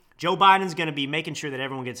economy. Joe Biden's going to be making sure that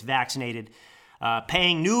everyone gets vaccinated,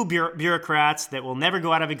 paying new bureaucrats that will never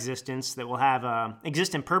go out of existence, that will have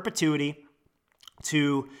exist in perpetuity,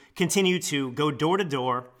 to continue to go door to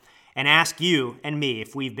door and ask you and me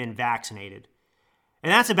if we've been vaccinated.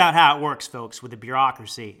 And that's about how it works, folks, with the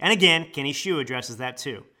bureaucracy. And again, Kenny Xu addresses that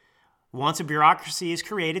too. Once a bureaucracy is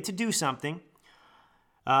created to do something,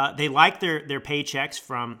 they like their paychecks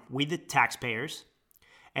from we the taxpayers,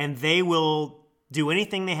 and they will do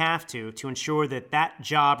anything they have to ensure that that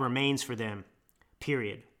job remains for them,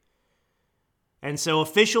 period. And so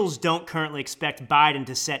officials don't currently expect Biden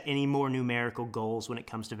to set any more numerical goals when it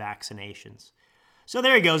comes to vaccinations. So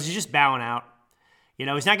there he goes. He's just bowing out. He's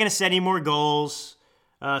not going to set any more goals.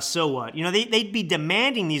 So what? They'd be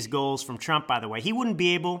demanding these goals from Trump, by the way. He wouldn't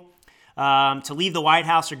be able to leave the White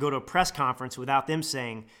House or go to a press conference without them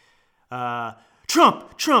saying,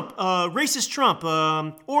 Trump, racist Trump,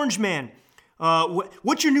 orange man,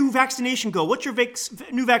 what's your new vaccination goal? What's your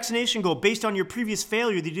new vaccination goal based on your previous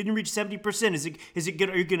failure that you didn't reach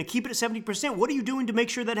 70%? Are you going to keep it at 70%? What are you doing to make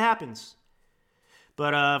sure that happens?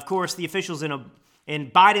 But of course, the officials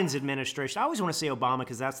in Biden's administration, I always want to say Obama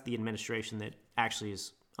because that's the administration that actually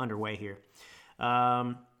is underway here.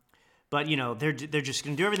 But they're just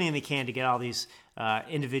going to do everything they can to get all these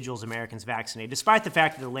individuals, Americans, vaccinated, despite the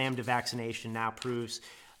fact that the Lambda vaccination now proves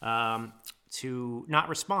to not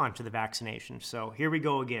respond to the vaccination. So here we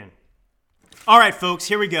go again. All right, folks,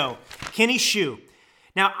 here we go. Kenny Xu.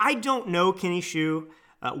 Now, I don't know Kenny Xu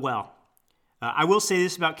well. I will say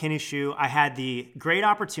this about Kenny Xu. I had the great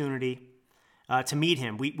opportunity to meet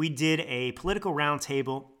him. We did a political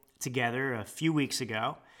roundtable together a few weeks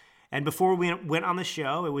ago, And before we went on the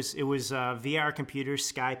show, it was via our computers,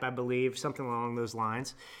 Skype, I believe, something along those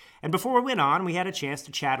lines. And before we went on, we had a chance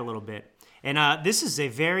to chat a little bit. And this is a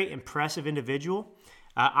very impressive individual.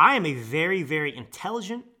 I am a very, very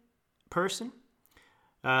intelligent person.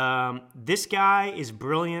 This guy is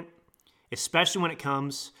brilliant, especially when it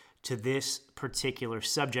comes to this particular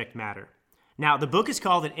subject matter. Now, the book is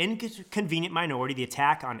called An Inconvenient Minority, The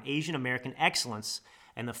Attack on Asian American Excellence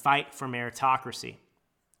and the Fight for Meritocracy.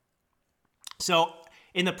 So,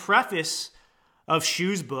 in the preface of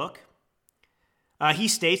Shu's book, he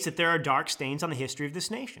states that there are dark stains on the history of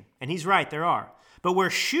this nation. And he's right, there are. But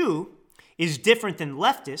where Shu is different than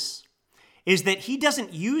leftists is that he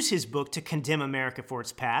doesn't use his book to condemn America for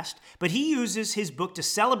its past, but he uses his book to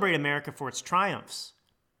celebrate America for its triumphs.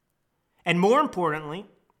 And more importantly,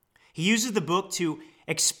 he uses the book to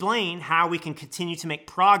explain how we can continue to make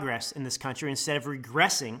progress in this country instead of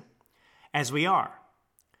regressing as we are.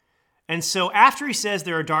 And so after he says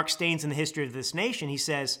there are dark stains in the history of this nation, he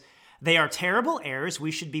says, they are terrible errors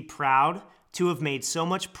we should be proud to have made so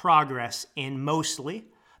much progress in mostly,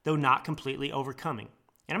 though not completely overcoming.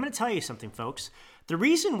 And I'm going to tell you something, folks. The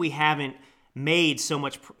reason we haven't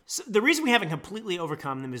completely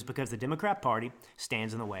overcome them is because the Democrat Party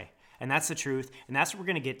stands in the way. And that's the truth, and that's what we're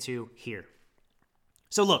going to get to here.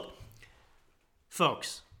 So look,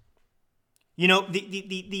 folks, you know,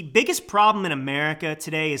 the biggest problem in America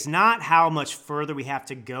today is not how much further we have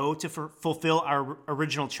to go to fulfill our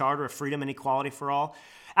original charter of freedom and equality for all.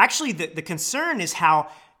 Actually, the concern is how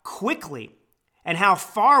quickly and how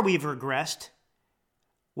far we've regressed,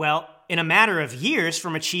 well, in a matter of years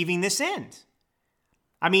from achieving this end.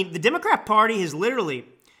 I mean, the Democrat Party has literally,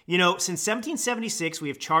 you know, since 1776, we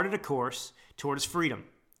have charted a course towards freedom.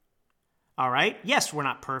 All right? Yes, we're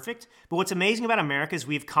not perfect, but what's amazing about America is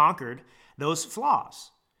we've conquered those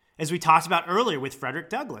flaws. As we talked about earlier with Frederick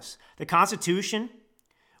Douglass, the Constitution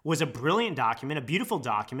was a brilliant document, a beautiful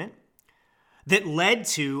document that led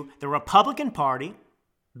to the Republican Party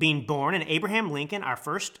being born and Abraham Lincoln, our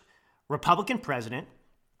first Republican president,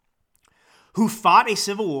 who fought a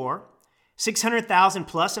civil war. 600,000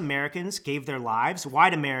 plus Americans gave their lives,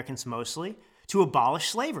 white Americans mostly, to abolish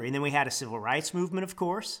slavery. And then we had a civil rights movement, of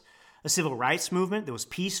course, a civil rights movement that was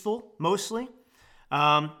peaceful mostly,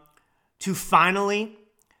 to finally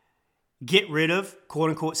get rid of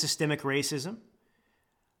quote-unquote systemic racism,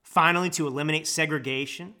 finally to eliminate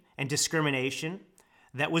segregation and discrimination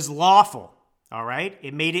that was lawful, all right?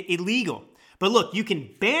 It made it illegal. But look, you can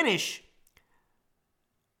banish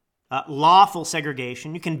lawful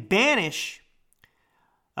segregation. You can banish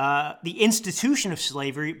the institution of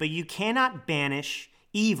slavery, but you cannot banish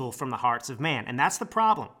evil from the hearts of man. And that's the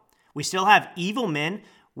problem. We still have evil men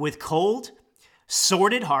with cold,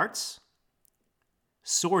 sordid hearts,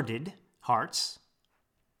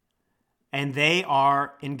 and they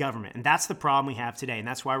are in government. And that's the problem we have today, and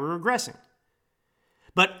that's why we're regressing.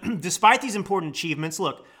 But despite these important achievements,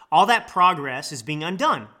 look, all that progress is being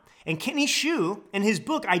undone. And Kenny Shu, in his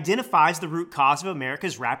book, identifies the root cause of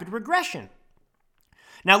America's rapid regression.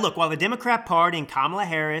 Now, look, while the Democrat Party and Kamala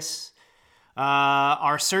Harris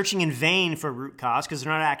are searching in vain for a root cause, because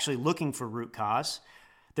they're not actually looking for a root cause,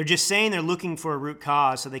 they're just saying they're looking for a root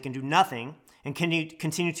cause so they can do nothing and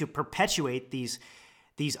continue to perpetuate these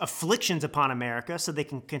afflictions upon America so they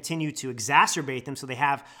can continue to exacerbate them so they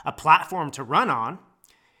have a platform to run on.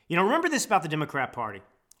 You know, remember this about the Democrat Party.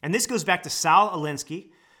 And this goes back to Saul Alinsky,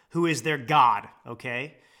 who is their God,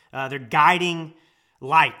 okay? Their guiding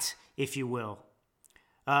light, if you will.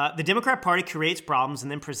 The Democrat Party creates problems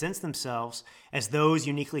and then presents themselves as those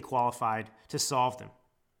uniquely qualified to solve them.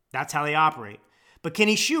 That's how they operate. But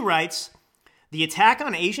Kenny Shu writes, the attack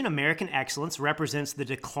on Asian American excellence represents the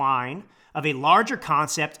decline of a larger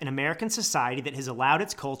concept in American society that has allowed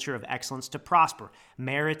its culture of excellence to prosper,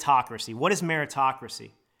 meritocracy. What is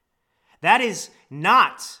meritocracy? That is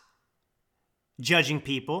not judging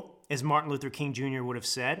people, as Martin Luther King Jr. would have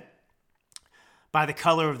said, by the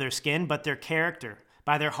color of their skin, but their character,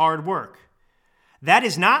 by their hard work. That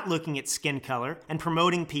is not looking at skin color and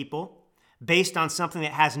promoting people based on something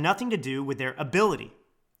that has nothing to do with their ability.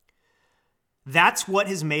 That's what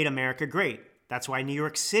has made America great. That's why New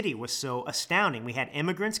York City was so astounding. We had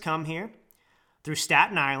immigrants come here through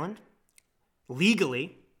Staten Island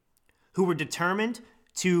legally who were determined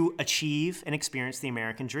to achieve and experience the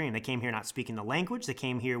American dream. They came here not speaking the language. They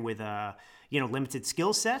came here with limited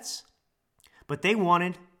skill sets, but they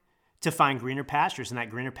wanted to find greener pastures, and that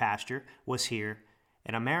greener pasture was here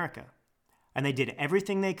in America. And they did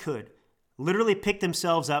everything they could, literally picked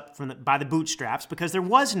themselves up by the bootstraps, because there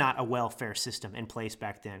was not a welfare system in place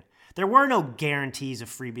back then. There were no guarantees of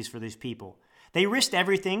freebies for these people. They risked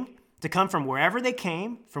everything to come from wherever they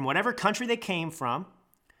came, from whatever country they came from,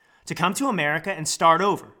 to come to America and start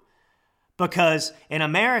over. Because in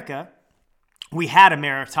America, we had a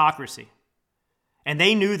meritocracy. And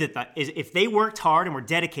they knew that if they worked hard and were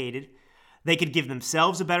dedicated, they could give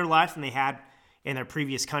themselves a better life than they had in their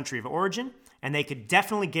previous country of origin, and they could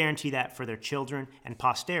definitely guarantee that for their children and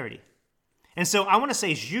posterity. And so I want to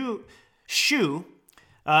say Xu,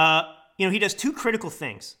 he does two critical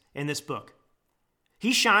things in this book.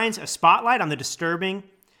 He shines a spotlight on the disturbing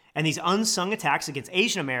and these unsung attacks against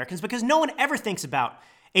Asian Americans because no one ever thinks about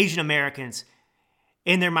Asian Americans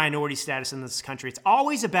in their minority status in this country. It's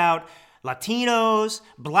always about Latinos,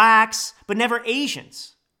 blacks, but never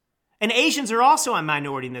Asians. And Asians are also a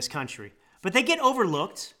minority in this country, but they get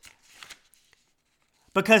overlooked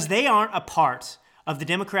because they aren't a part of the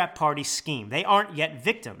Democrat Party scheme. They aren't yet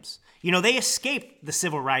victims. They escaped the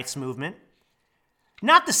civil rights movement.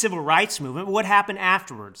 Not the civil rights movement, but what happened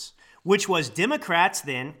afterwards, which was Democrats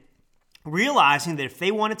then realizing that if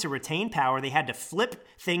they wanted to retain power, they had to flip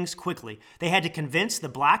things quickly. They had to convince the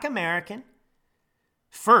black American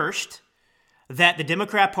first that the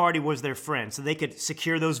Democrat Party was their friend so they could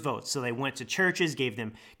secure those votes. So they went to churches, gave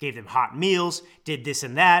them hot meals, did this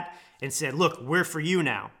and that, and said, look, we're for you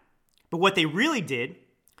now. But what they really did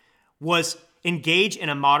was engage in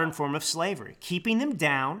a modern form of slavery, keeping them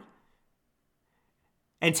down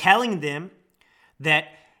and telling them that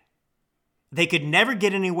they could never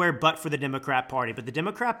get anywhere but for the Democrat Party. But the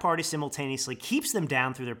Democrat Party simultaneously keeps them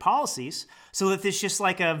down through their policies so that it's just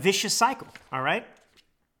like a vicious cycle, all right?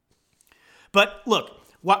 But look,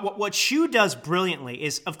 what Xu does brilliantly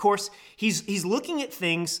is, of course, he's looking at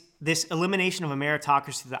things, this elimination of a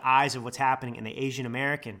meritocracy through the eyes of what's happening in the Asian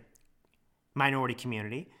American minority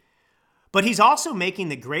community. But he's also making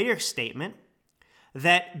the greater statement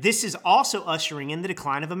that this is also ushering in the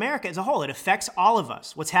decline of America as a whole. It affects all of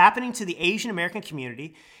us. What's happening to the Asian American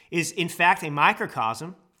community is, in fact, a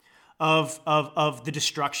microcosm of the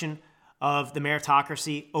destruction of the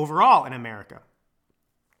meritocracy overall in America.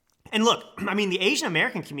 And look, the Asian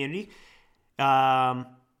American community,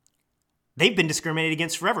 they've been discriminated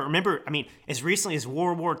against forever. Remember, as recently as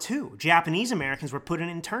World War II, Japanese Americans were put in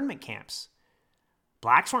internment camps.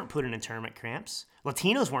 Blacks weren't put in internment camps.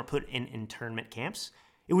 Latinos weren't put in internment camps.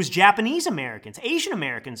 It was Japanese Americans, Asian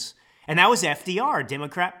Americans, and that was FDR, a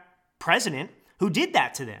Democrat president, who did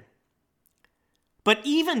that to them. But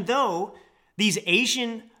even though these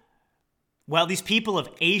people of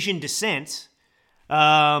Asian descent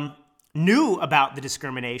knew about the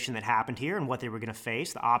discrimination that happened here and what they were going to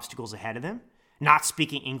face, the obstacles ahead of them, not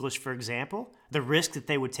speaking English, for example, the risk that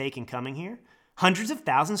they would take in coming here, hundreds of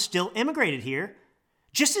thousands still immigrated here,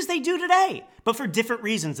 just as they do today, but for different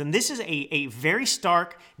reasons. And this is a very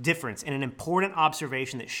stark difference and an important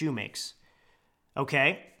observation that Xu makes.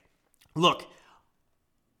 Okay? Look,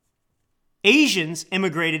 Asians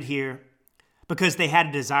immigrated here because they had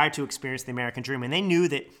a desire to experience the American dream, and they knew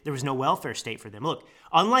that there was no welfare state for them. Look,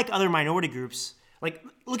 unlike other minority groups,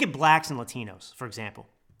 look at blacks and Latinos, for example.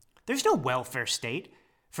 There's no welfare state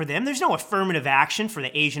for them. There's no affirmative action for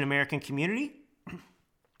the Asian American community.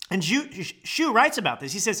 And Xu writes about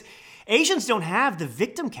this. He says, Asians don't have the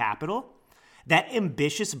victim capital that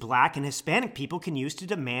ambitious black and Hispanic people can use to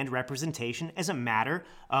demand representation as a matter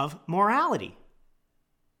of morality.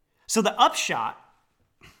 So the upshot,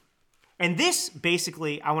 and this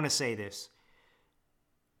basically, I want to say this.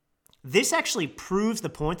 This actually proves the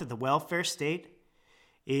point that the welfare state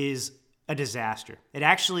is a disaster. It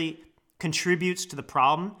actually contributes to the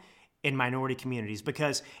problem in minority communities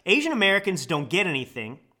because Asian Americans don't get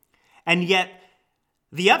anything. And yet,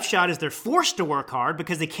 the upshot is they're forced to work hard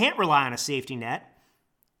because they can't rely on a safety net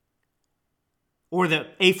or the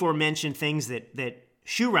aforementioned things that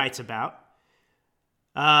Xu writes about.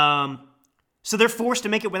 So they're forced to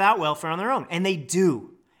make it without welfare on their own. And they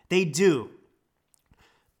do. They do.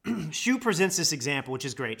 Xu presents this example, which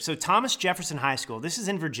is great. So Thomas Jefferson High School, this is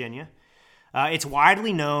in Virginia. It's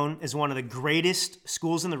widely known as one of the greatest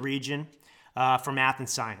schools in the region for math and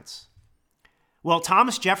science. Well,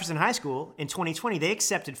 Thomas Jefferson High School, in 2020, they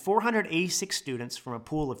accepted 486 students from a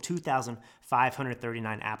pool of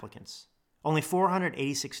 2,539 applicants. Only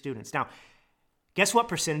 486 students. Now, guess what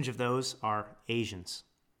percentage of those are Asians?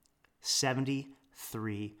 73%.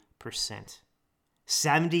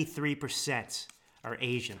 73% are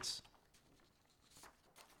Asians.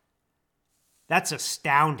 That's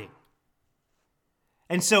astounding.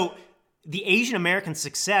 And so the Asian American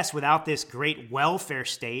success without this great welfare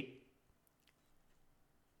state,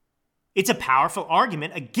 it's a powerful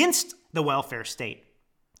argument against the welfare state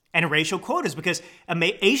and racial quotas because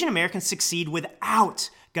Asian Americans succeed without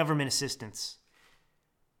government assistance.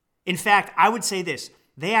 In fact, I would say this.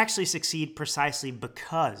 They actually succeed precisely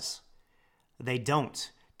because they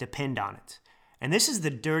don't depend on it. And this is the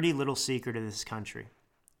dirty little secret of this country.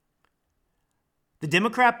 The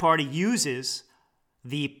Democrat Party uses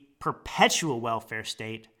the perpetual welfare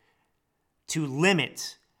state to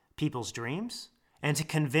limit people's dreams and to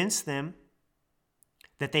convince them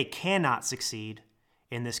that they cannot succeed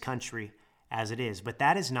in this country as it is. But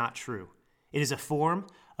that is not true. It is a form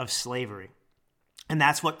of slavery. And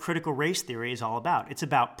that's what critical race theory is all about. It's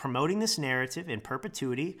about promoting this narrative in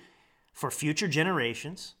perpetuity for future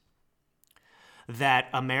generations that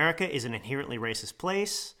America is an inherently racist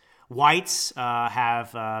place. Whites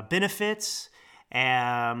have benefits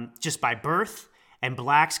just by birth, and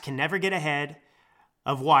blacks can never get ahead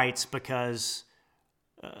of whites because,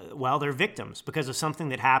 they're victims because of something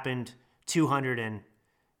that happened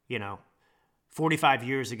 45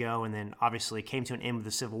 years ago, and then obviously came to an end with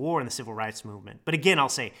the Civil War and the Civil Rights Movement. But again, I'll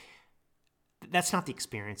say, that's not the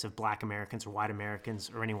experience of black Americans or white Americans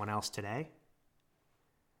or anyone else today.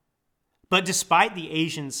 But despite the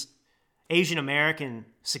Asian American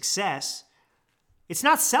success, it's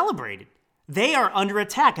not celebrated. They are under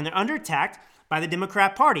attack, and they're under attack by the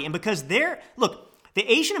Democrat Party. And because the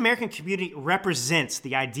Asian American community represents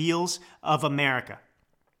the ideals of America.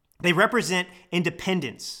 They represent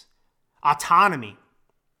independence, autonomy,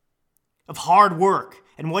 of hard work,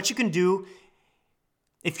 and what you can do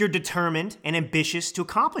if you're determined and ambitious to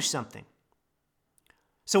accomplish something.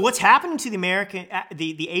 So what's happening to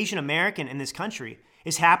the Asian American in this country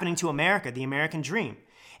is happening to America, the American dream.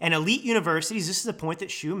 And elite universities, this is a point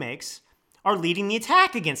that Shu makes, are leading the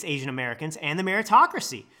attack against Asian Americans and the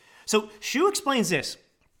meritocracy. So Shu explains this.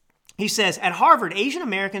 He says, at Harvard, Asian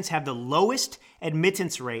Americans have the lowest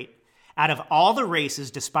admittance rate out of all the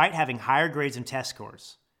races despite having higher grades and test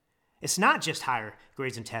scores. It's not just higher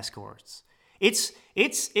grades and test scores.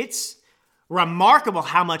 It's remarkable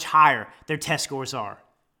how much higher their test scores are.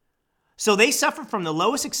 So they suffer from the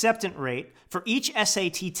lowest acceptance rate for each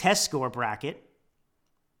SAT test score bracket,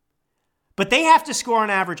 but they have to score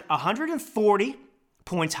on average 140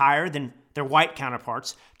 points higher than their white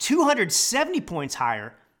counterparts, 270 points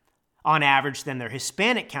higher on average than their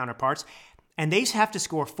Hispanic counterparts, and they have to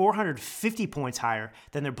score 450 points higher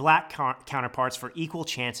than their black counterparts for equal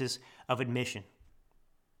chances of admission.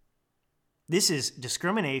 This is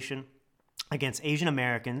discrimination against Asian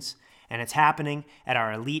Americans, and it's happening at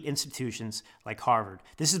our elite institutions like Harvard.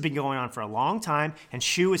 This has been going on for a long time, and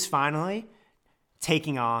Shu is finally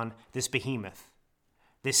taking on this behemoth,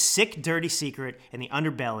 this sick, dirty secret in the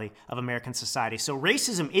underbelly of American society. So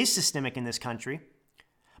racism is systemic in this country,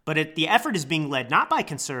 but the effort is being led not by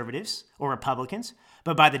conservatives or Republicans,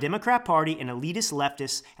 but by the Democrat Party and elitist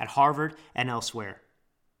leftists at Harvard and elsewhere.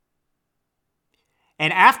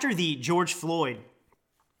 And after the George Floyd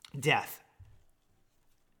death,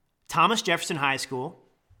 Thomas Jefferson High School,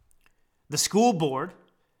 the school board,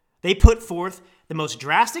 they put forth the most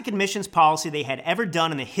drastic admissions policy they had ever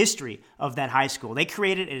done in the history of that high school. They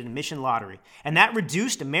created an admission lottery, and that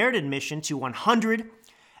reduced merit admission to 100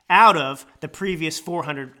 out of the previous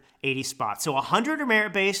 480 spots. So 100 are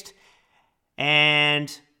merit-based,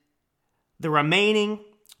 and the remaining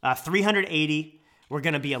 380 were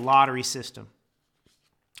going to be a lottery system.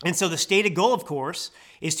 And so the stated goal, of course,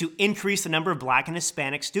 is to increase the number of black and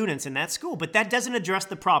Hispanic students in that school. But that doesn't address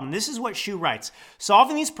the problem. This is what Shu writes.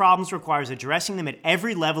 Solving these problems requires addressing them at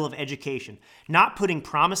every level of education, not putting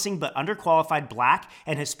promising but underqualified black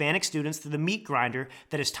and Hispanic students through the meat grinder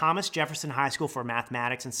that is Thomas Jefferson High School for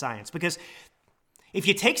mathematics and science. Because if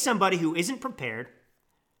you take somebody who isn't prepared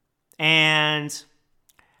and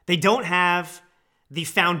they don't have the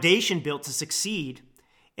foundation built to succeed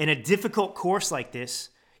in a difficult course like this,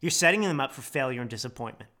 you're setting them up for failure and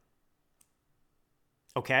disappointment.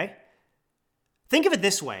 Okay? Think of it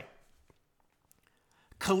this way.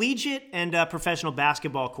 Collegiate and professional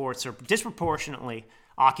basketball courts are disproportionately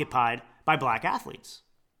occupied by black athletes.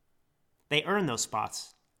 They earn those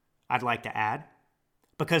spots, I'd like to add,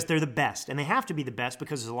 because they're the best. And they have to be the best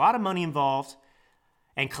because there's a lot of money involved.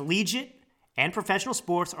 And collegiate and professional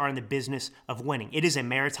sports are in the business of winning. It is a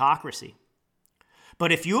meritocracy.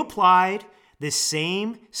 But if you applied this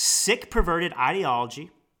same sick, perverted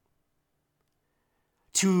ideology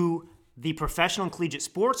to the professional and collegiate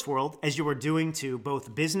sports world, as you were doing to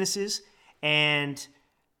both businesses and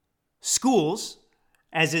schools,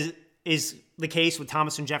 as is the case with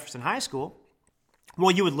Thomas and Jefferson High School,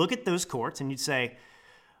 well, you would look at those courts and you'd say,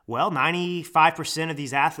 well, 95% of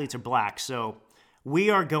these athletes are black, so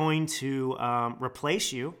we are going to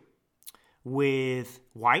replace you with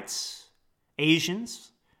whites, Asians,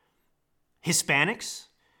 Hispanics,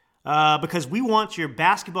 because we want your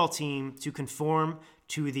basketball team to conform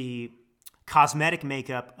to the cosmetic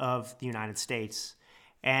makeup of the United States,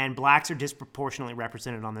 and blacks are disproportionately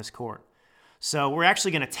represented on this court. So we're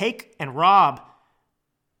actually going to take and rob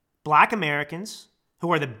black Americans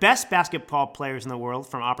who are the best basketball players in the world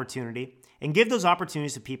from opportunity and give those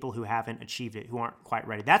opportunities to people who haven't achieved it, who aren't quite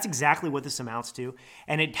ready. That's exactly what this amounts to,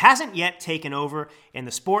 and it hasn't yet taken over in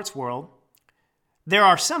the sports world. There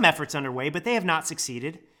are some efforts underway, but they have not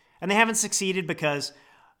succeeded, and they haven't succeeded because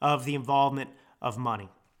of the involvement of money.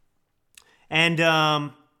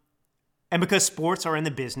 And because sports are in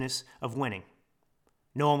the business of winning.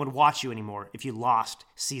 No one would watch you anymore if you lost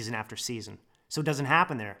season after season. So it doesn't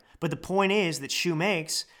happen there. But the point is that Shu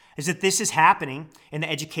makes is that this is happening in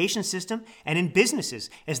the education system and in businesses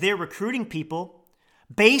as they're recruiting people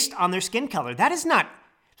based on their skin color. That is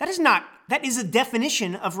a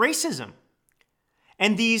definition of racism.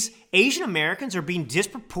 And these Asian Americans are being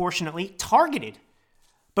disproportionately targeted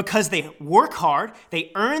because they work hard, they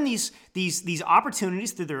earn these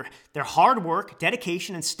opportunities through their hard work,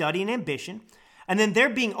 dedication, and study and ambition, and then they're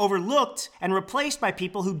being overlooked and replaced by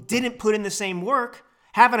people who didn't put in the same work,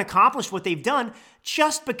 haven't accomplished what they've done,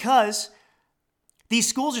 just because these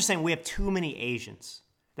schools are saying we have too many Asians.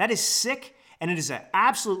 That is sick, and it is an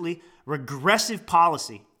absolutely regressive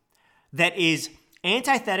policy that is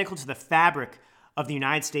antithetical to the fabric of the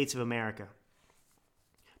United States of America.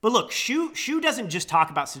 But look, Shu doesn't just talk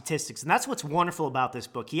about statistics, and that's what's wonderful about this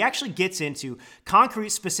book. He actually gets into concrete,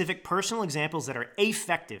 specific, personal examples that are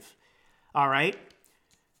effective, all right?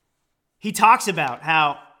 He talks about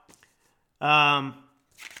how,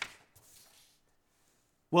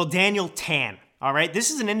 Daniel Tan, all right? This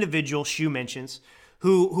is an individual Shu mentions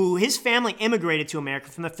who his family immigrated to America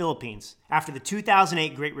from the Philippines after the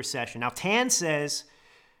 2008 Great Recession. Now, Tan says,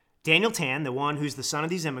 Daniel Tan, the one who's the son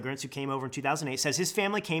of these immigrants who came over in 2008, says his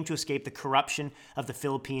family came to escape the corruption of the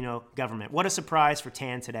Filipino government. What a surprise for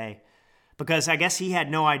Tan today, because I guess he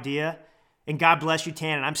had no idea. And God bless you,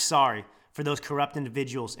 Tan, and I'm sorry for those corrupt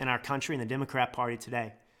individuals in our country and the Democrat Party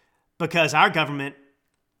today, because our government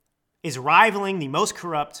is rivaling the most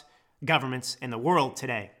corrupt governments in the world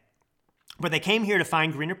today. But they came here to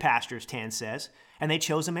find greener pastures, Tan says, and they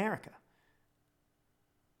chose America.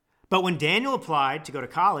 But when Daniel applied to go to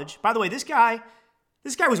college, by the way, this guy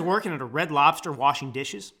was working at a Red Lobster washing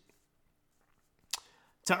dishes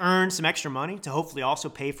to earn some extra money to hopefully also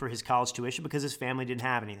pay for his college tuition because his family didn't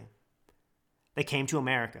have anything. They came to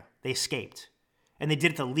America. They escaped. And they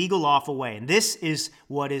did it the legal, lawful way. And this is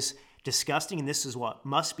what is disgusting, and this is what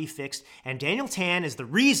must be fixed. And Daniel Tan is the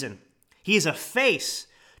reason. He is a face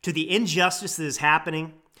to the injustice that is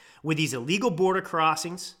happening with these illegal border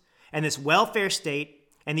crossings and this welfare state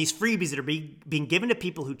and these freebies that are being given to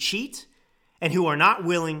people who cheat and who are not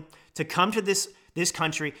willing to come to this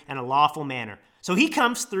country in a lawful manner. So he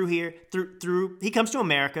comes through here, he comes to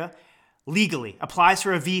America legally, applies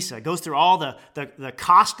for a visa, goes through all the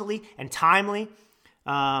costly and timely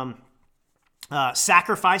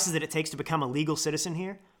sacrifices that it takes to become a legal citizen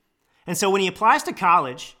here. And so when he applies to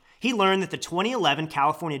college, he learned that the 2011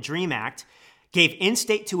 California DREAM Act gave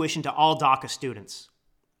in-state tuition to all DACA students,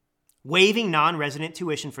 waiving non-resident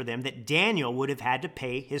tuition for them that Daniel would have had to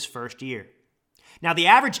pay his first year. Now, the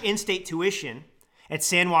average in-state tuition at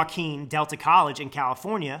San Joaquin Delta College in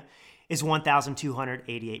California is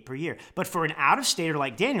 $1,288 per year. But for an out-of-stater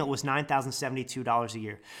like Daniel, it was $9,072 a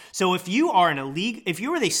year. So if you are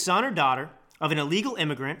the son or daughter of an illegal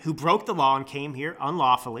immigrant who broke the law and came here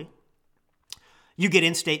unlawfully, you get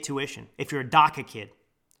in-state tuition if you're a DACA kid.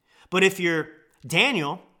 But if you're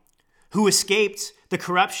Daniel, who escaped the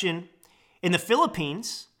corruption in the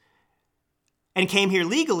Philippines and came here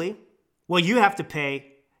legally, well, you have to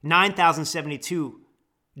pay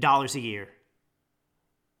 $9,072 a year.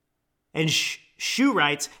 And Shu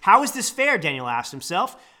writes, how is this fair, Daniel asked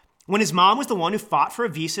himself, when his mom was the one who fought for a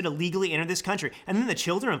visa to legally enter this country, and then the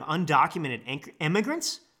children of undocumented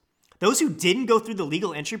immigrants, those who didn't go through the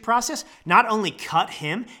legal entry process, not only cut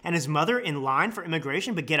him and his mother in line for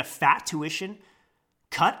immigration, but get a fat tuition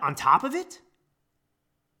cut on top of it?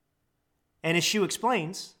 And as Shu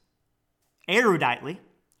explains, eruditely,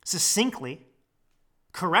 succinctly,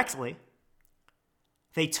 correctly,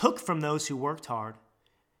 they took from those who worked hard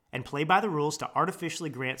and played by the rules to artificially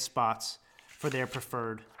grant spots for their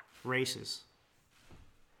preferred races.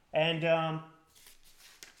 And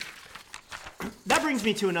that brings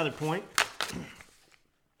me to another point.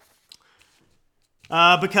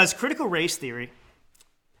 Because critical race theory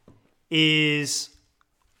is,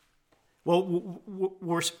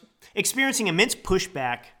 we're experiencing immense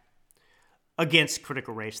pushback against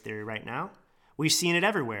critical race theory right now. We've seen it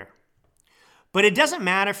everywhere. But it doesn't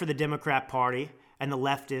matter for the Democrat Party and the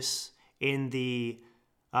leftists in the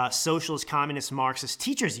socialist, communist, Marxist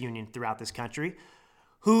teachers union throughout this country,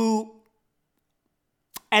 who,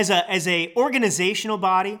 as a organizational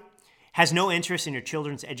body, has no interest in your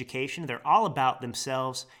children's education. They're all about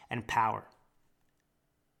themselves and power.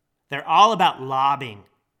 They're all about lobbying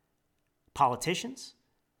politicians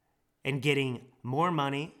and getting more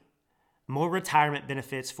money, more retirement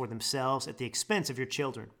benefits for themselves at the expense of your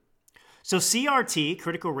children. So CRT,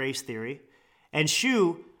 Critical Race Theory, and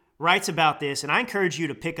Shu writes about this, and I encourage you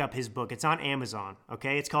to pick up his book. It's on Amazon,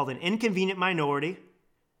 okay? It's called An Inconvenient Minority.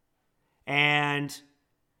 And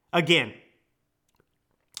again,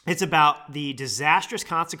 it's about the disastrous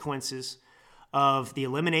consequences of the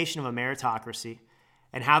elimination of a meritocracy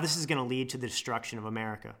and how this is going to lead to the destruction of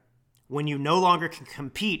America. When you no longer can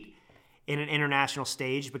compete in an international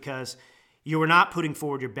stage because you are not putting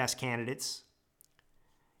forward your best candidates.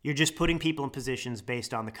 You're just putting people in positions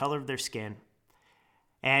based on the color of their skin.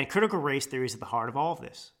 And critical race theory is at the heart of all of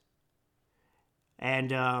this.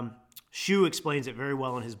 And Shu explains it very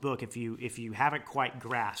well in his book if you haven't quite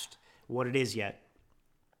grasped what it is yet.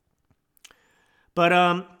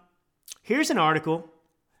 But here's an article.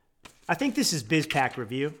 I think this is BizPac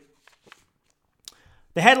Review.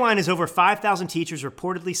 The headline is over 5,000 teachers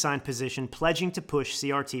reportedly signed petition pledging to push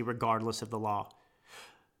CRT regardless of the law.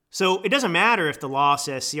 So it doesn't matter if the law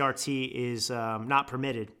says CRT is not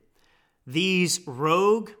permitted. These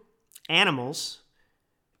rogue animals,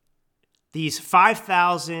 these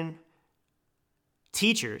 5,000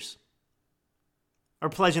 teachers are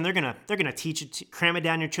pledging they're gonna teach it, cram it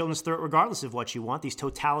down your children's throat regardless of what you want. These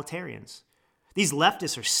totalitarians, these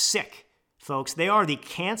leftists are sick, folks. They are the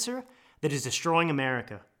cancer that is destroying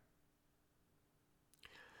America.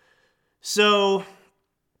 So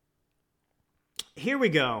here we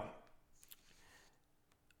go.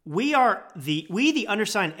 We the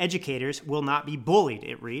undersigned educators will not be bullied,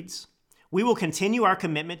 it reads. We will continue our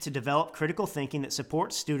commitment to develop critical thinking that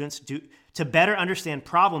supports students to better understand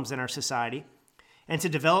problems in our society and to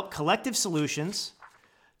develop collective solutions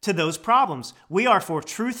to those problems. We are for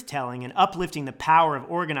truth-telling and uplifting the power of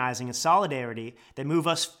organizing and solidarity that move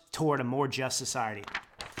us toward a more just society.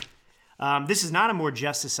 This is not a more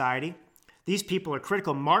just society. These people are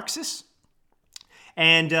critical Marxists,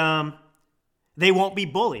 and they won't be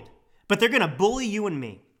bullied. But they're going to bully you and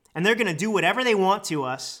me, and they're going to do whatever they want to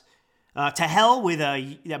us. To hell with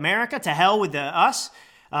America, to hell with us.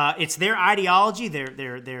 It's their ideology,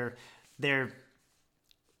 their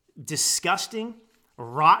disgusting,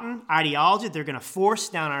 rotten ideology they're going to force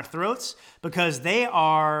down our throats because they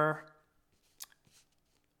are,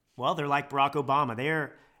 well, they're like Barack Obama.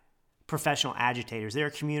 They're professional agitators. They're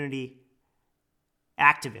community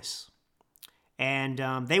activists.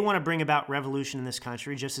 And they want to bring about revolution in this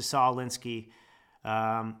country, just as Saul Alinsky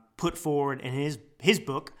put forward in his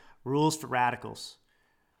book, Rules for Radicals.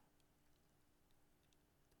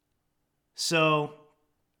 So,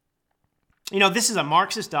 this is a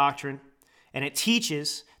Marxist doctrine, and it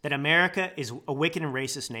teaches that America is a wicked and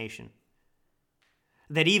racist nation,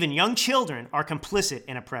 that even young children are complicit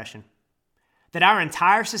in oppression, that our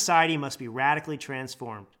entire society must be radically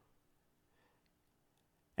transformed.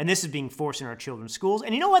 And this is being forced in our children's schools.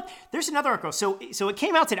 And you know what? There's another article. So it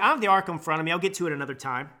came out today. I have the article in front of me. I'll get to it another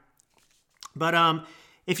time. But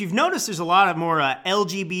if you've noticed, there's a lot of more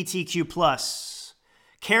LGBTQ plus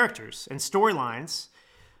characters and storylines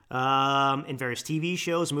in various TV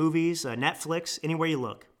shows, movies, Netflix, anywhere you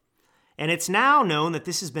look. And it's now known that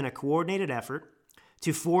this has been a coordinated effort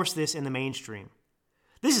to force this in the mainstream.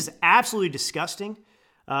 This is absolutely disgusting.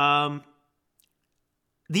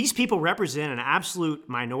 These people represent an absolute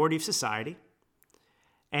minority of society.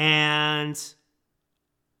 And,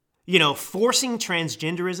 forcing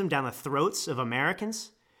transgenderism down the throats of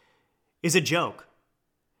Americans is a joke.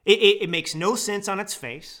 It makes no sense on its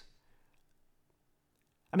face.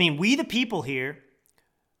 I mean, we the people here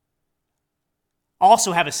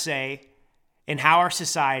also have a say in how our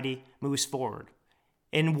society moves forward,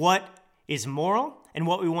 in what is moral and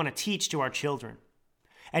what we want to teach to our children.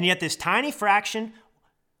 And yet this tiny fraction,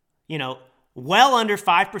 well under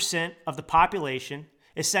 5% of the population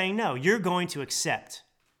is saying, no, you're going to accept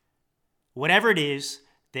whatever it is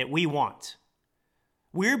that we want.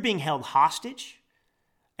 We're being held hostage,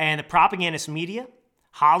 and the propagandist media,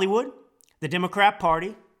 Hollywood, the Democrat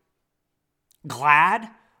Party, GLAAD,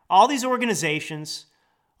 all these organizations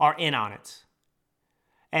are in on it.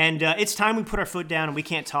 And it's time we put our foot down, and we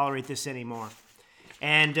can't tolerate this anymore.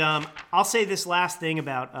 And I'll say this last thing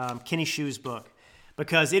about Kenny Shu's book,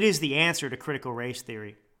 because it is the answer to critical race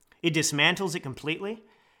theory. It dismantles it completely,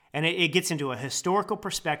 and it gets into a historical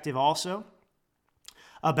perspective also.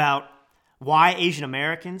 about why Asian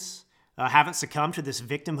Americans haven't succumbed to this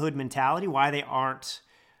victimhood mentality, why they aren't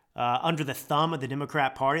under the thumb of the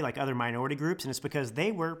Democrat Party like other minority groups, and it's because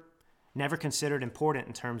they were never considered important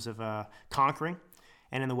in terms of conquering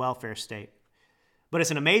and in the welfare state. But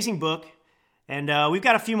it's an amazing book, and we've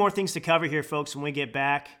got a few more things to cover here, folks, when we get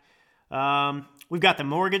back. We've got the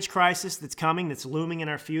mortgage crisis that's coming, that's looming in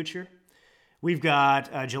our future. We've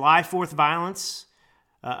got July 4th violence,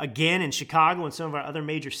 again in Chicago and some of our other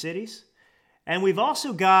major cities. And we've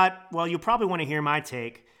also got, well, you'll probably want to hear my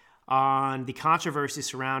take on the controversy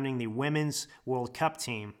surrounding the Women's World Cup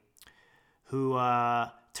team, who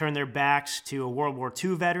turned their backs to a World War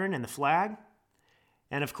II veteran and the flag.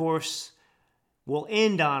 And of course, we'll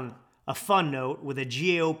end on a fun note with a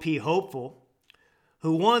GOP hopeful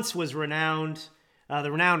who once was the renowned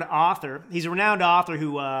author. He's a renowned author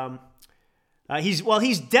who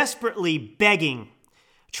he's desperately begging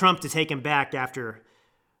Trump to take him back after,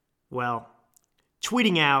 well,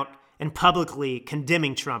 tweeting out and publicly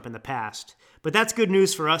condemning Trump in the past. But that's good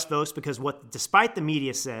news for us, folks, because despite the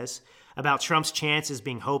media says about Trump's chances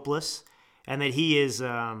being hopeless and that he is,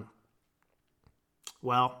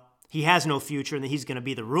 he has no future and that he's going to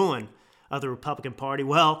be the ruin of the Republican Party.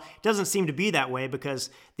 Well, it doesn't seem to be that way because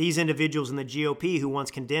these individuals in the GOP who once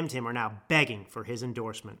condemned him are now begging for his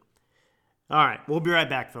endorsement. All right, we'll be right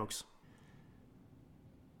back, folks.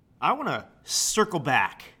 I want to circle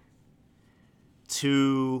back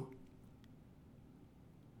to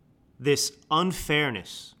this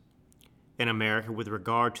unfairness in America with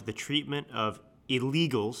regard to the treatment of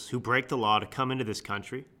illegals who break the law to come into this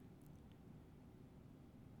country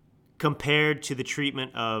compared to the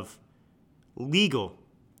treatment of legal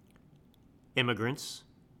immigrants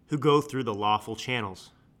who go through the lawful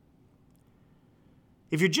channels.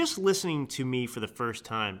 If you're just listening to me for the first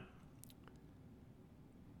time,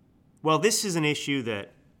 well, this is an issue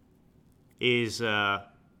that is, of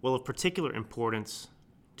particular importance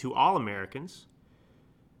to all Americans,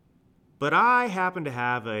 but I happen to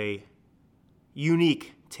have a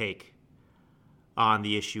unique take on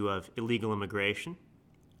the issue of illegal immigration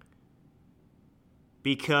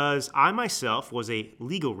because I myself was a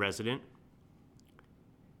legal resident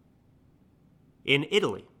in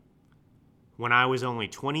Italy when I was only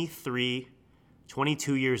 22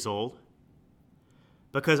 years old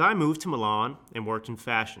because I moved to Milan and worked in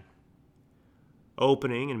fashion,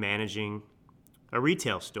 opening and managing a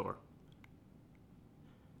retail store.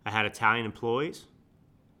 I had Italian employees.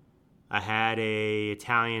 I had an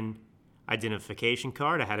Italian identification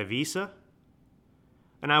card. I had a visa.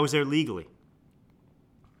 And I was there legally.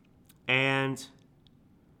 And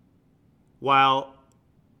while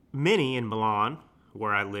many in Milan,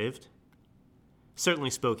 where I lived, certainly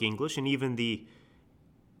spoke English, and even the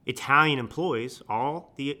Italian employees,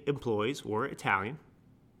 all the employees were Italian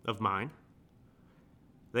of mine.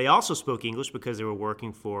 They also spoke English because they were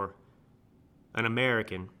working for an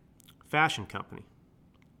American fashion company.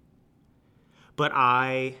 But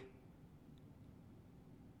I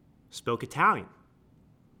spoke Italian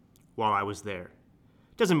while I was there.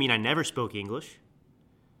 Doesn't mean I never spoke English,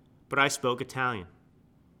 but I spoke Italian.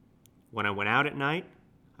 When I went out at night,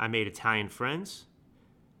 I made Italian friends.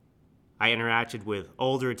 I interacted with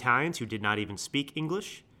older Italians who did not even speak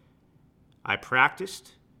English. I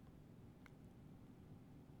practiced,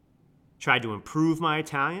 tried to improve my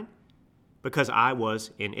Italian because I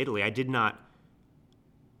was in Italy. I did not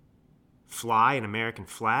fly an American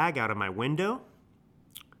flag out of my window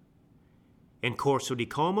in Corso di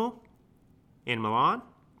Como in Milan.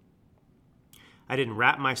 I didn't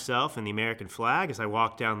wrap myself in the American flag as I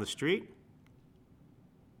walked down the street.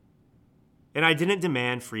 And I didn't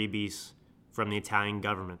demand freebies from the Italian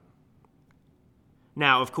government.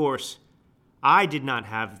 Now, of course, I did not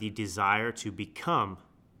have the desire to become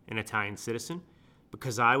an Italian citizen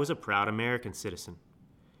because I was a proud American citizen.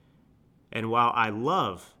 And while I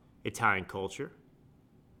love Italian culture,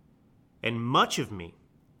 and much of me,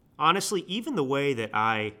 honestly, even the way that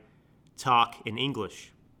I talk in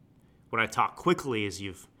English, when I talk quickly, as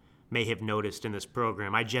you may have noticed in this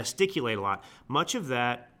program, I gesticulate a lot. Much of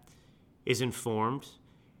that is informed,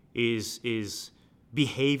 is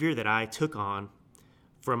behavior that I took on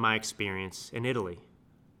from my experience in Italy,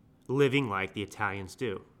 living like the Italians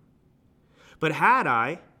do. But had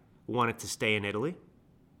I wanted to stay in Italy,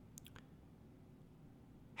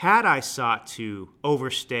 had I sought to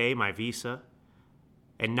overstay my visa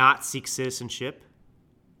and not seek citizenship,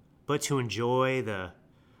 but to enjoy the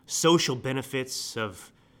social benefits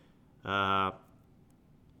of, on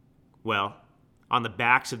the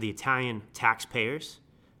backs of the Italian taxpayers,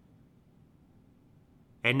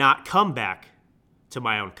 and not come back to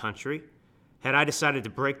my own country, had I decided to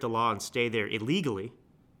break the law and stay there illegally,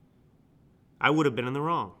 I would have been in the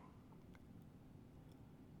wrong.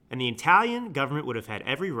 And the Italian government would have had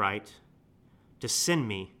every right to send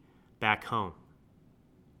me back home.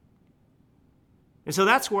 And so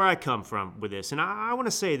that's where I come from with this. And I want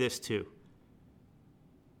to say this too.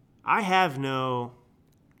 I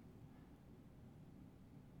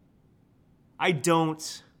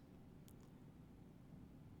don't.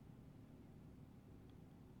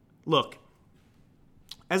 Look,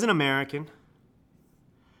 as an American,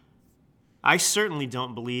 I certainly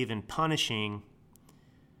don't believe in punishing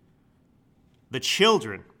the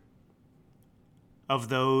children of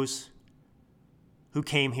those who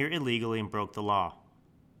came here illegally and broke the law.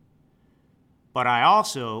 But I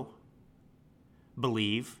also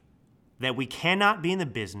believe that we cannot be in the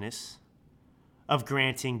business of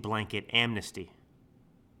granting blanket amnesty.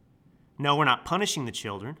 No, we're not punishing the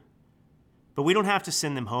children, but we don't have to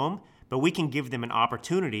send them home, but we can give them an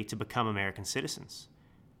opportunity to become American citizens.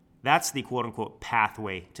 That's the quote-unquote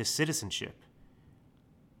pathway to citizenship.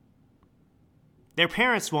 Their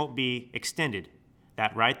parents won't be extended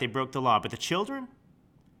that right. They broke the law. But the children,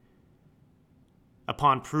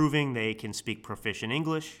 upon proving they can speak proficient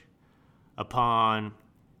English, upon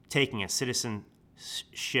taking a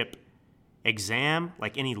citizenship exam,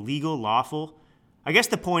 like any legal, lawful, I guess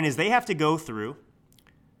the point is they have to go through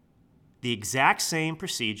the exact same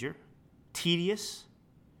procedure, tedious,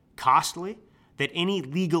 costly, that any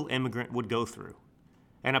legal immigrant would go through.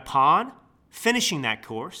 And upon finishing that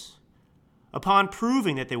course, upon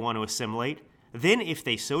proving that they want to assimilate, then if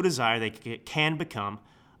they so desire, they can become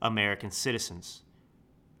American citizens.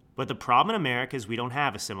 But the problem in America is we don't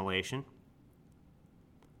have assimilation.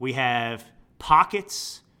 We have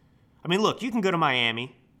pockets. I mean, look, you can go to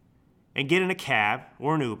Miami and get in a cab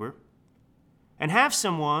or an Uber and have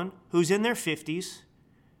someone who's in their 50s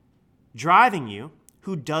driving you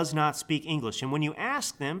who does not speak English. And when you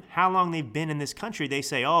ask them how long they've been in this country, they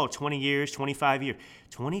say, 20 years, 25 years.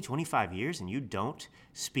 25 years and you don't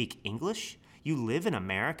speak English? You live in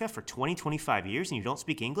America for 25 years and you don't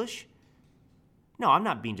speak English? No, I'm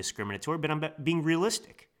not being discriminatory, but I'm being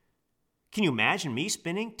realistic. Can you imagine me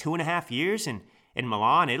spending 2.5 years in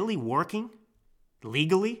Milan, Italy, working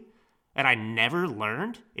legally, and I never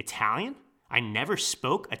learned Italian? I never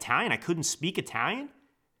spoke Italian. I couldn't speak Italian.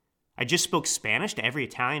 I just spoke Spanish to every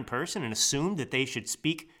Italian person and assumed that they should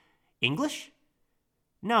speak English?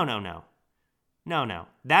 No.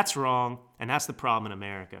 That's wrong, and that's the problem in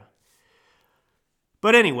America.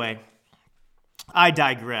 But anyway, I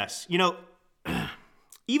digress. You know,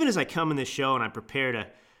 even as I come in this show and I prepare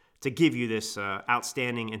to give you this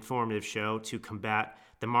outstanding, informative show to combat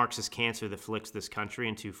the Marxist cancer that afflicts this country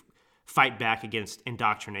and to fight back against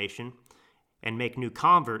indoctrination and make new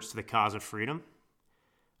converts to the cause of freedom,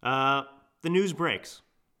 the news breaks.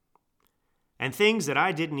 And things that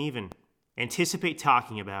I didn't even anticipate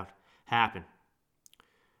talking about happen.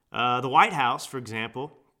 The White House, for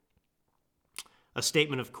example, a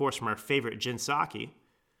statement, of course, from our favorite Jen Psaki,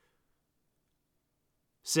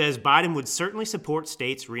 says Biden would certainly support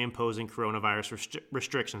states reimposing coronavirus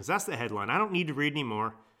restrictions. That's the headline. I don't need to read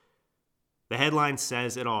anymore. The headline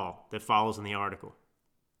says it all that follows in the article.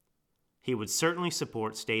 He would certainly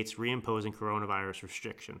support states reimposing coronavirus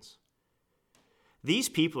restrictions. These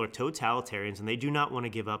people are totalitarians and they do not want to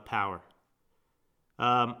give up power.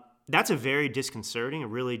 That's a very disconcerting, a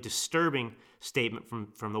really disturbing statement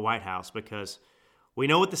from the White House because we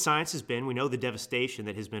know what the science has been. We know the devastation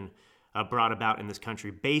that has been brought about in this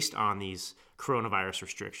country based on these coronavirus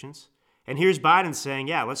restrictions. And here's Biden saying,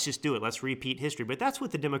 yeah, let's just do it. Let's repeat history. But that's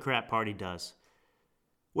what the Democrat Party does.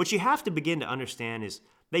 What you have to begin to understand is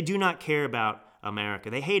they do not care about America.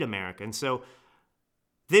 They hate America. And so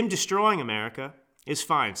them destroying America is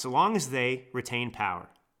fine, so long as they retain power.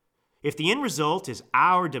 If the end result is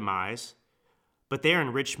our demise, but their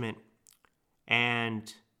enrichment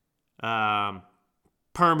and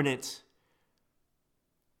permanent,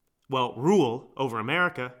 rule over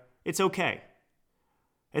America, it's okay.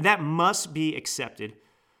 And that must be accepted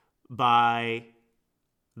by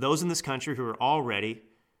those in this country who are already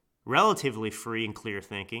relatively free and clear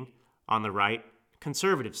thinking on the right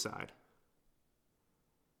conservative side.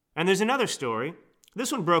 And there's another story.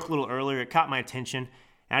 This one broke a little earlier. It caught my attention,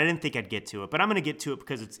 and I didn't think I'd get to it, but I'm going to get to it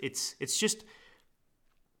because it's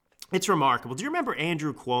remarkable. Do you remember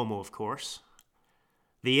Andrew Cuomo, of course?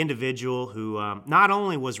 The individual who not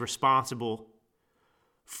only was responsible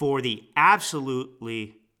for the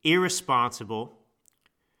absolutely irresponsible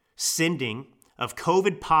sending of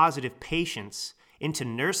COVID-positive patients into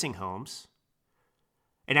nursing homes,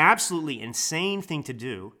 an absolutely insane thing to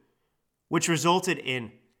do, which resulted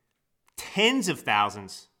in tens of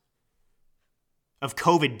thousands of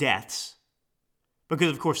COVID deaths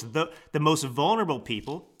because, of course, the most vulnerable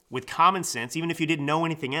people with common sense, even if you didn't know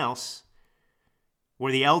anything else,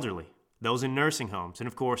 were the elderly, those in nursing homes. And,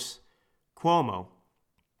 of course, Cuomo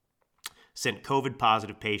sent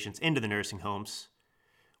COVID-positive patients into the nursing homes,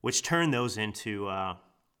 which turned those into,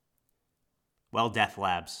 death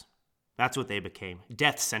labs. That's what they became,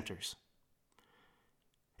 death centers.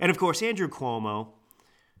 And, of course, Andrew Cuomo,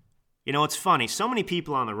 it's funny. So many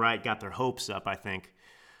people on the right got their hopes up, I think,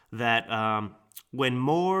 that when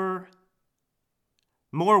more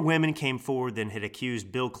women came forward than had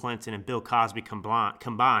accused Bill Clinton and Bill Cosby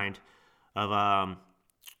combined of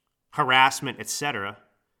harassment, etc.,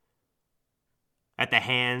 at the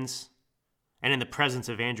hands and in the presence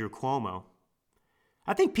of Andrew Cuomo,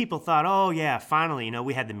 I think people thought, oh, yeah, finally,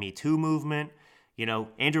 we had the Me Too movement.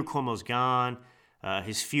 Andrew Cuomo's gone.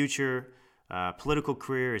 His future political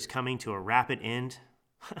career is coming to a rapid end.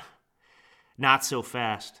 Not so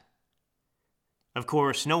fast. Of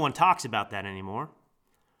course, no one talks about that anymore.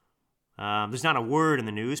 There's not a word in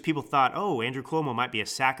the news. People thought, oh, Andrew Cuomo might be a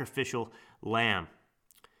sacrificial lamb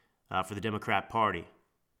for the Democrat Party.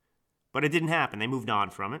 But it didn't happen. They moved on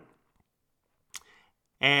from it.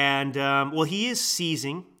 And, he is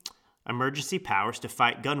seizing emergency powers to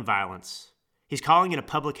fight gun violence. He's calling it a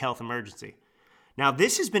public health emergency. Now,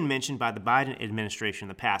 this has been mentioned by the Biden administration in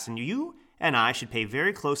the past, and you and I should pay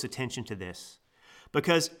very close attention to this,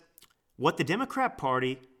 because what the Democrat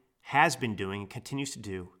Party has been doing and continues to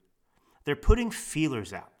do, they're putting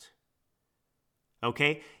feelers out.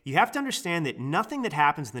 Okay? You have to understand that nothing that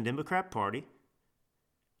happens in the Democrat Party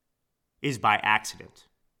is by accident.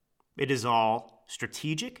 It is all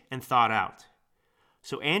strategic and thought out.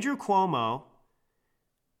 So Andrew Cuomo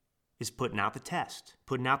is putting out the test,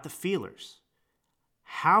 putting out the feelers.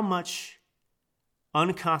 How much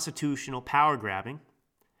unconstitutional power grabbing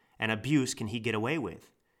and abuse can he get away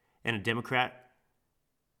with in a Democrat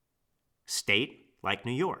state like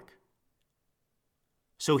New York?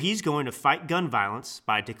 So he's going to fight gun violence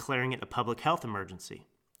by declaring it a public health emergency.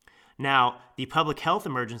 Now, the public health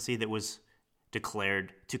emergency that was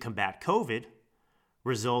declared to combat COVID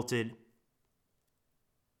resulted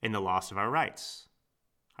in the loss of our rights.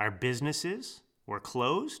 Our businesses were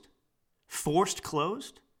closed, forced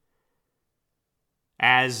closed,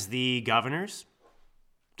 as the governors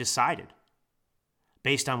decided,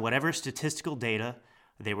 based on whatever statistical data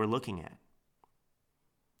they were looking at.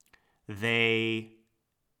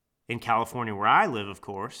 In California, where I live, of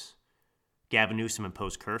course, Gavin Newsom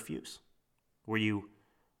imposed curfews where you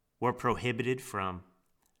were prohibited from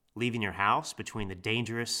leaving your house between the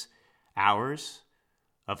dangerous hours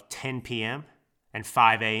of 10 p.m. and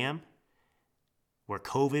 5 a.m., where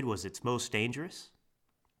COVID was its most dangerous,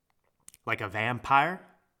 like a vampire.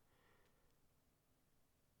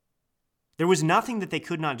 There was nothing that they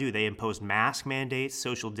could not do. They imposed mask mandates,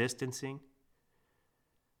 social distancing.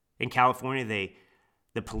 In California,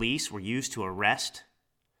 the police were used to arrest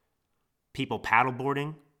people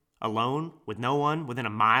paddleboarding alone with no one within a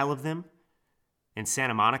mile of them. In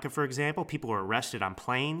Santa Monica, for example, people were arrested on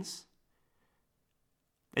planes.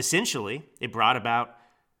 Essentially, it brought about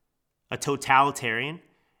a totalitarian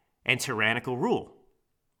and tyrannical rule.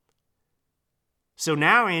 So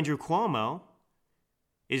now Andrew Cuomo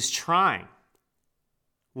is trying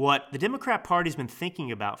what the Democrat Party's been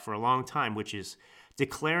thinking about for a long time, which is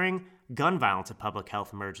declaring gun violence a public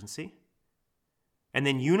health emergency, and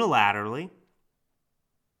then unilaterally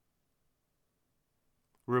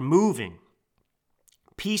removing,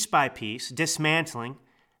 piece by piece, dismantling,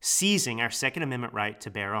 seizing our Second Amendment right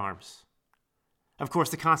to bear arms. Of course,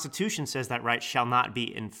 the Constitution says that right shall not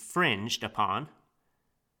be infringed upon.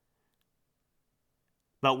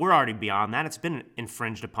 But we're already beyond that. It's been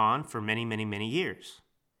infringed upon for many, many, many years.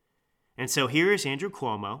 And so here is Andrew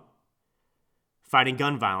Cuomo fighting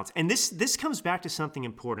gun violence. And this comes back to something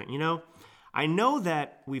important. I know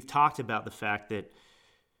that we've talked about the fact that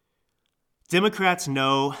Democrats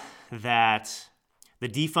know that the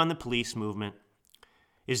defund the police movement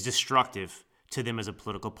is destructive to them as a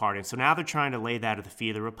political party. And so now they're trying to lay that at the feet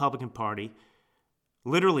of the Republican Party,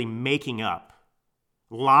 literally making up,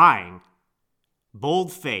 lying,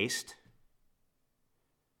 bold-faced,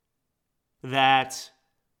 that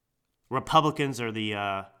Republicans are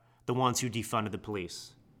the ones who defunded the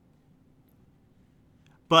police.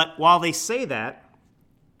 But while they say that,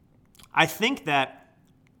 I think that,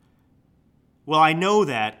 I know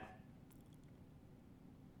that,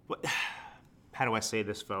 how do I say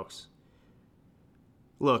this, folks?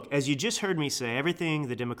 Look, as you just heard me say, everything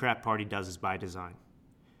the Democrat Party does is by design.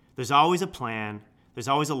 There's always a plan. There's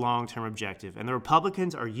always a long-term objective, and the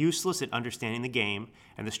Republicans are useless at understanding the game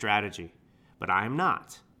and the strategy. But I am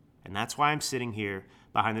not, and that's why I'm sitting here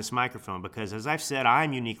behind this microphone, because as I've said, I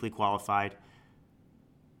am uniquely qualified,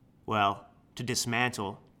 well, to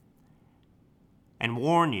dismantle and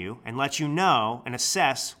warn you and let you know and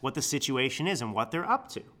assess what the situation is and what they're up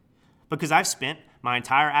to. Because I've spent my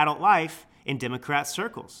entire adult life in Democrat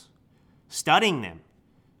circles, studying them,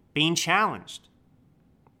 being challenged.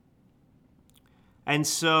 And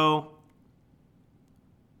so,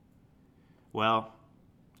 well,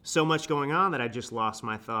 so much going on that I just lost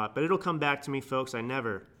my thought. But it'll come back to me, folks. I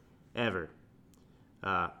never, ever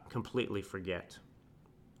completely forget.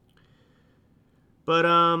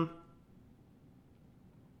 But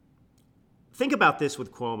think about this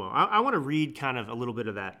with Cuomo. I want to read kind of a little bit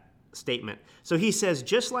of that statement. So he says,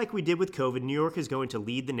 just like we did with COVID, New York is going to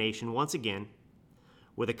lead the nation once again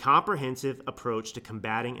with a comprehensive approach to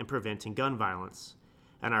combating and preventing gun violence.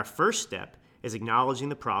 And our first step is acknowledging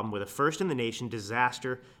the problem with a first-in-the-nation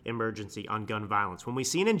disaster emergency on gun violence. When we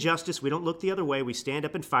see an injustice, we don't look the other way. We stand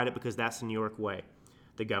up and fight it because that's the New York way,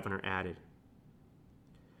 the governor added.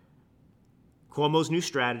 Cuomo's new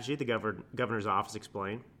strategy, the governor's office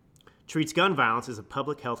explained, treats gun violence as a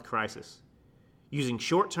public health crisis, using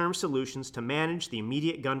short-term solutions to manage the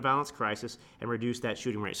immediate gun violence crisis and reduce that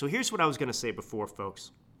shooting rate. So here's what I was going to say before,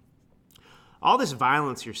 folks. All this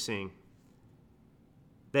violence you're seeing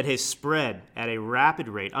that has spread at a rapid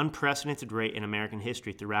rate, unprecedented rate in American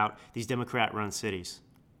history throughout these Democrat-run cities,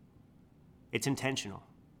 it's intentional.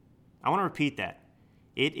 I want to repeat that.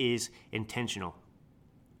 It is intentional.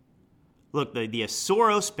 Look, the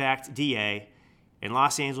Soros-backed DA in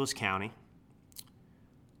Los Angeles County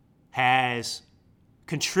has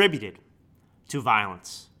contributed to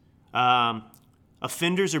violence.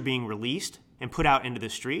 Offenders are being released and put out into the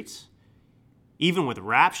streets, even with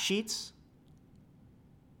rap sheets.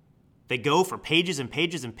 They go for pages and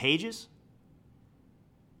pages and pages.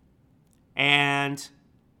 And,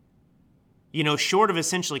 short of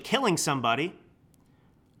essentially killing somebody,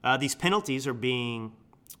 these penalties are being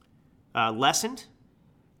lessened,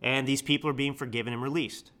 and these people are being forgiven and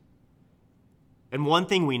released. And one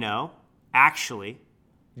thing we know, actually,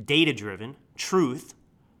 data-driven, truth,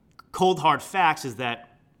 cold hard facts, is that,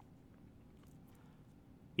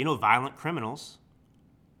 violent criminals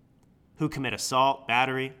who commit assault,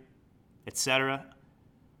 battery, etc.,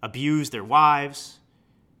 abuse their wives,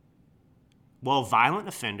 well, violent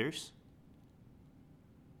offenders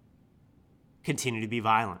continue to be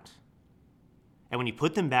violent. And when you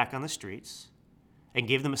put them back on the streets and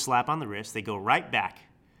give them a slap on the wrist, they go right back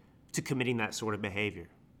to committing that sort of behavior.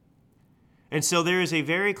 And so there is a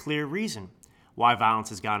very clear reason why violence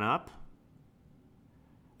has gone up,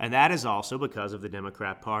 and that is also because of the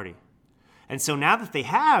Democrat Party. And so now that they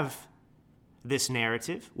have this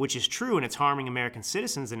narrative, which is true and it's harming American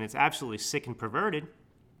citizens and it's absolutely sick and perverted,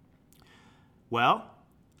 well,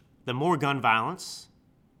 the more gun violence,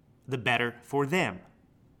 the better for them.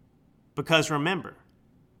 Because remember,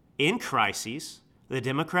 in crises, the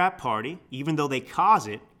Democrat Party, even though they cause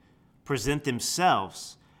it, present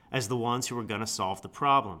themselves as the ones who are going to solve the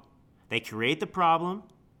problem. They create the problem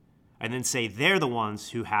and then say they're the ones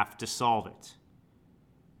who have to solve it.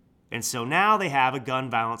 And so now they have a gun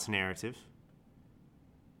violence narrative.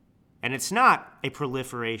 And it's not a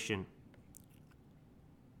proliferation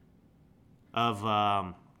of,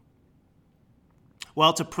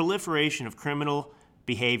 it's a proliferation of criminal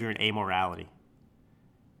behavior and amorality.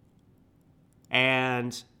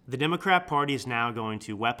 And the Democrat Party is now going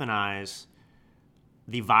to weaponize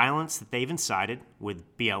the violence that they've incited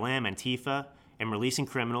with BLM, Antifa, and releasing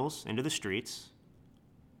criminals into the streets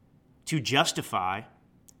to justify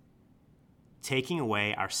taking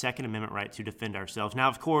away our Second Amendment right to defend ourselves. Now,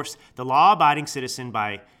 of course, the law-abiding citizen,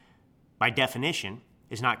 by definition,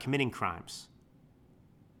 is not committing crimes.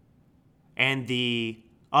 And the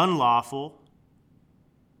unlawful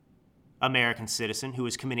American citizen who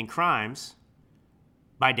is committing crimes,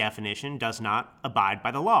 by definition, does not abide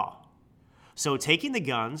by the law. So taking the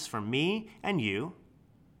guns from me and you,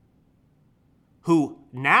 who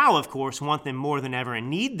now, of course, want them more than ever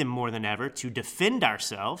and need them more than ever to defend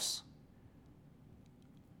ourselves,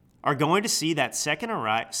 are going to see that Second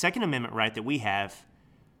Amendment right that we have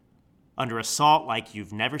under assault like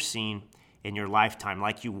you've never seen in your lifetime,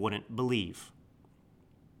 like you wouldn't believe.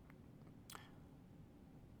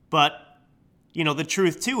 But, the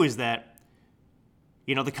truth, too, is that,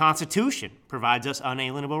 the Constitution provides us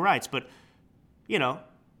unalienable rights. But,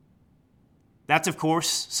 that's, of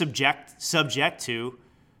course, subject to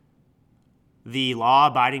the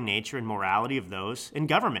law-abiding nature and morality of those in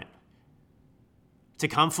government. To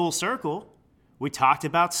come full circle, we talked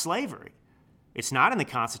about slavery. It's not in the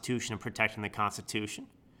Constitution and protecting the Constitution.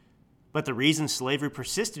 But the reason slavery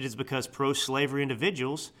persisted is because pro-slavery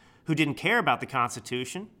individuals who didn't care about the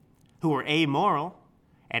Constitution, who were amoral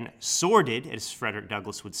and sordid, as Frederick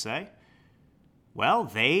Douglass would say, well,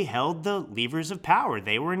 they held the levers of power.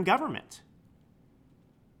 They were in government.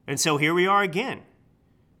 And so here we are again.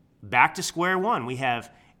 Back to square one. We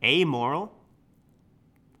have amoral,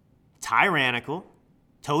 tyrannical,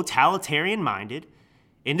 totalitarian-minded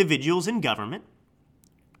individuals in government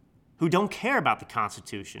who don't care about the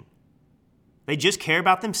Constitution. They just care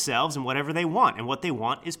about themselves and whatever they want. And what they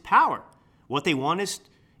want is power. What they want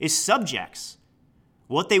is subjects.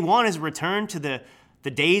 What they want is a return to the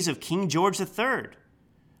days of King George III,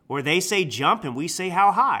 where they say jump and we say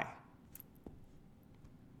how high.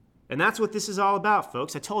 And that's what this is all about,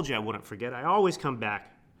 folks. I told you I wouldn't forget. I always come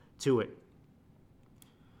back to it.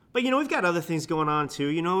 But, we've got other things going on,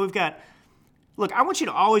 too. Look, I want you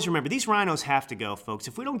to always remember, these rhinos have to go, folks.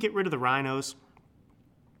 If we don't get rid of the rhinos,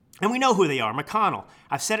 and we know who they are, McConnell.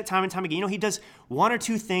 I've said it time and time again. He does one or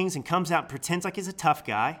two things and comes out and pretends like he's a tough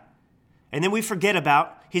guy. And then we forget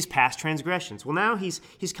about his past transgressions. Well, now he's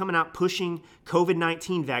coming out pushing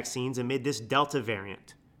COVID-19 vaccines amid this Delta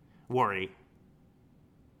variant worry.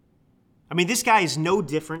 I mean, this guy is no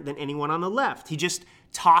different than anyone on the left. He just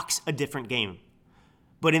talks a different game.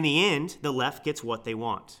 But in the end, the left gets what they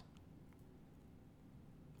want.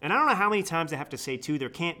 And I don't know how many times I have to say, too, there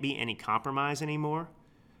can't be any compromise anymore.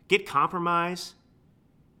 Get compromise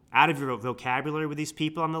out of your vocabulary with these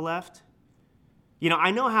people on the left.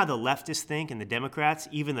 I know how the leftists think and the Democrats,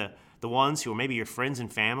 even the ones who are maybe your friends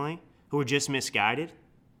and family, who are just misguided.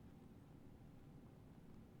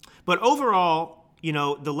 But overall, the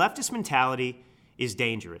leftist mentality is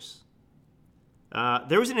dangerous.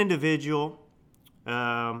 There was an individual,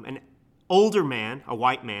 an older man, a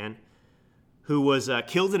white man, who was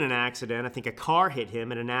killed in an accident. I think a car hit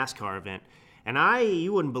him at a NASCAR event. And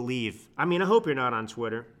you wouldn't believe, I hope you're not on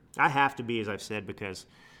Twitter. I have to be, as I've said, because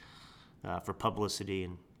for publicity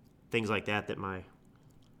and things like that my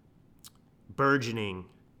burgeoning,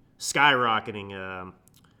 skyrocketing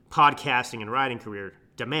podcasting and writing career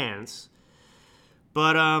demands.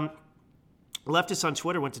 But leftists on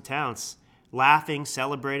Twitter went to town laughing,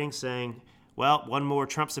 celebrating, saying, well, one more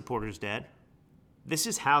Trump supporter's dead. This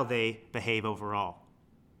is how they behave overall.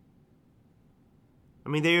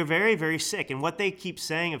 They are very, very sick. And what they keep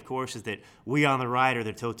saying, of course, is that we on the right are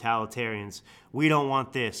the totalitarians. We don't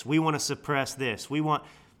want this. We want to suppress this.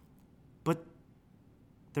 But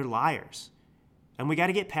they're liars. And we got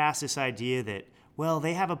to get past this idea that, well,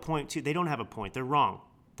 they have a point too. They don't have a point. They're wrong.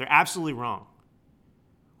 They're absolutely wrong.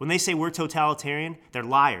 When they say we're totalitarian, they're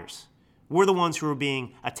liars. We're the ones who are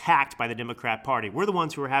being attacked by the Democrat Party. We're the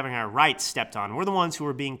ones who are having our rights stepped on. We're the ones who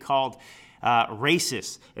are being called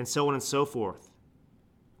racist and so on and so forth.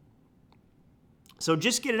 So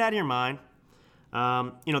just get it out of your mind.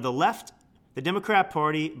 The left, the Democrat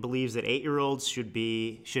Party believes that 8-year-olds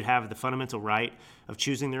should have the fundamental right of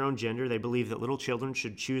choosing their own gender. They believe that little children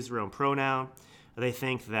should choose their own pronoun. They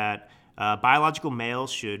think that biological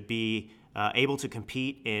males should be able to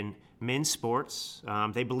compete in men's sports.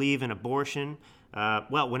 They believe in abortion,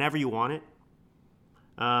 whenever you want it.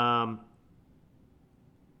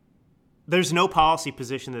 There's no policy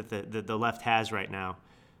position that the left has right now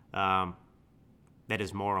that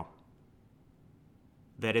is moral,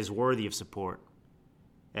 that is worthy of support.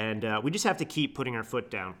 And we just have to keep putting our foot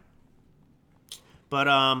down. But,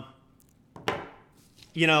 I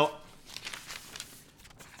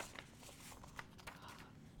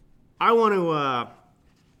want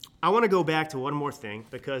to go back to one more thing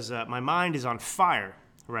because my mind is on fire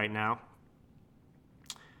right now.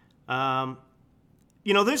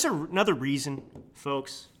 There's another reason,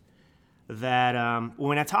 folks, that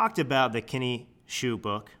when I talked about the Kenny Xu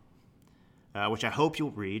book, which I hope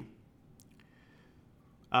you'll read,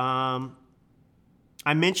 I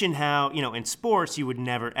mentioned how, in sports you would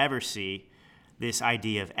never ever see this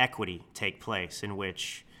idea of equity take place, in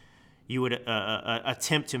which you would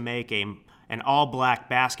attempt to make an all-black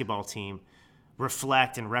basketball team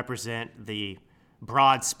reflect and represent the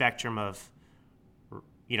broad spectrum of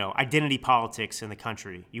identity politics in the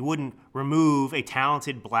country. You wouldn't remove a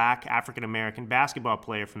talented black African-American basketball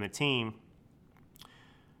player from the team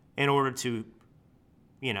in order to,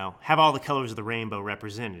 have all the colors of the rainbow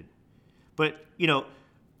represented. But,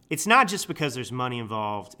 it's not just because there's money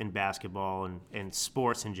involved in basketball and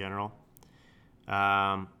sports in general,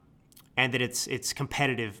 and that it's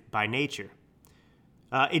competitive by nature.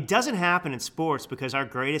 It doesn't happen in sports because our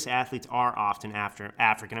greatest athletes are often after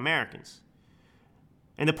African Americans.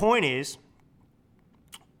 And the point is,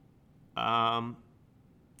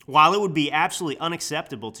 while it would be absolutely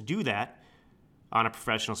unacceptable to do that on a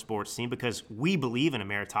professional sports team because we believe in a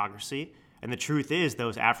meritocracy, and the truth is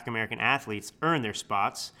those African-American athletes earn their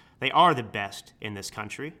spots. They are the best in this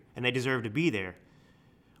country, and they deserve to be there.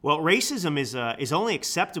 Well, racism is only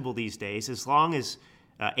acceptable these days as long as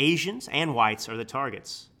Asians and whites are the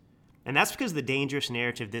targets. And that's because of the dangerous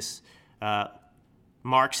narrative this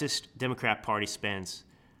Marxist Democrat Party spends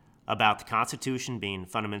about the Constitution being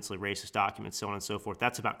fundamentally racist documents, so on and so forth.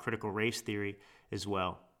 That's about critical race theory as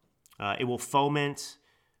well. It will foment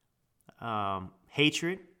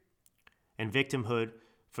hatred and victimhood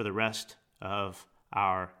for the rest of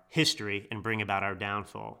our history and bring about our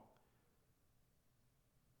downfall.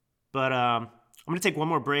 But I'm going to take one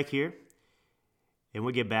more break here. And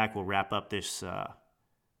when we get back, we'll wrap up this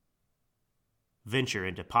venture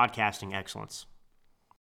into podcasting excellence.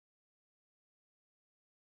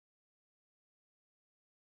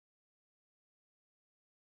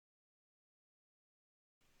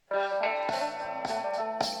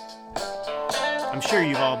 I'm sure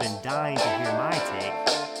you've all been dying to hear my take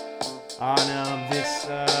on this.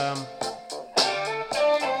 Let's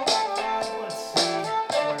see,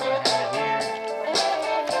 where do I have it here?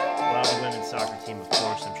 Well, the women's soccer team, of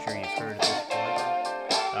course, I'm sure you've heard at this point.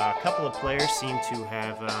 A couple of players seem to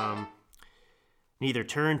have neither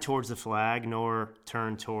turned towards the flag nor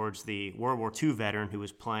turned towards the World War II veteran who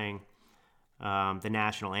was playing the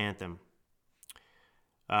national anthem.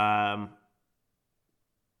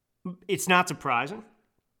 It's not surprising,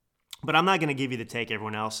 but I'm not going to give you the take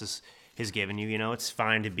everyone else has given you. You know, it's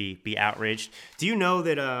fine to be outraged. Do you know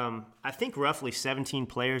that I think roughly 17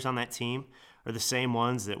 players on that team are the same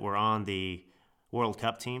ones that were on the World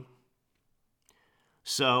Cup team?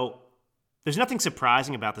 So there's nothing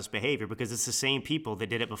surprising about this behavior because it's the same people that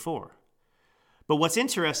did it before. But what's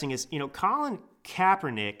interesting is, you know, Colin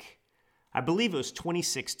Kaepernick, I believe it was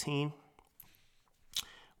 2016,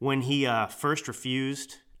 when he first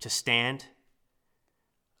refused to stand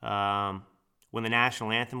when the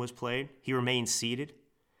national anthem was played. He remained seated.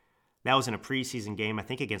 That was in a preseason game, I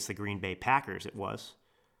think against the Green Bay Packers it was.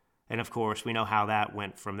 And of course, we know how that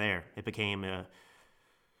went from there. It became a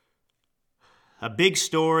big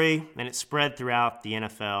story, and it spread throughout the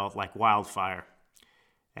NFL like wildfire.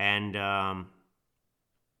 And,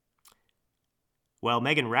 well,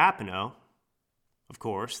 Megan Rapinoe, of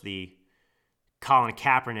course, the Colin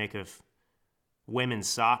Kaepernick of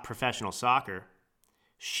women's professional soccer,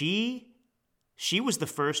 she was the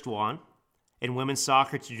first one in women's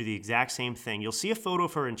soccer to do the exact same thing. You'll see a photo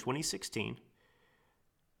of her in 2016,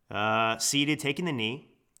 seated, taking the knee,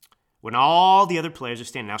 when all the other players are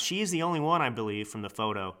standing. Now, she is the only one, I believe, from the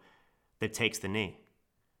photo that takes the knee.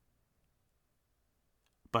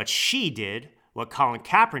 But she did what Colin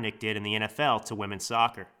Kaepernick did in the NFL to women's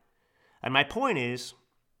soccer. And my point is,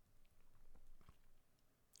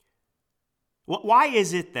 why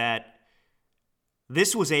is it that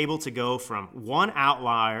this was able to go from one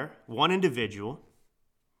outlier, one individual,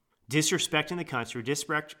 disrespecting the country,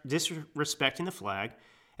 disrespecting the flag,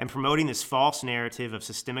 and promoting this false narrative of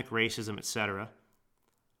systemic racism, etc.?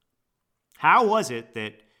 How was it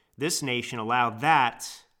that this nation allowed that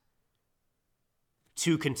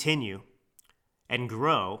to continue and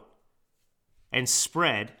grow and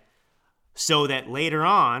spread so that later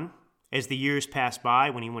on, as the years passed by,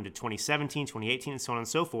 when he went to 2017, 2018, and so on and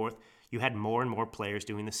so forth, you had more and more players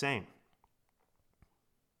doing the same?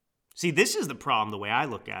 See, this is the problem, the way I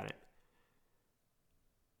look at it.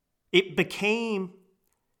 It became,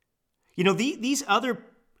 you know, these other,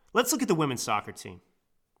 let's look at the women's soccer team.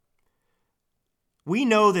 We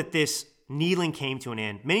know that this kneeling came to an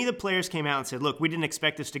end. Many of the players came out and said, look, we didn't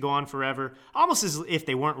expect this to go on forever, almost as if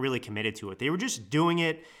they weren't really committed to it. They were just doing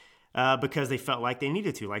it because they felt like they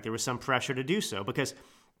needed to, like there was some pressure to do so. Because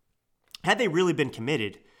had they really been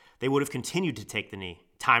committed, they would have continued to take the knee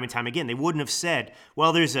time and time again. They wouldn't have said,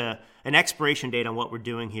 well, there's an expiration date on what we're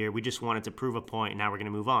doing here. We just wanted to prove a point, and now we're going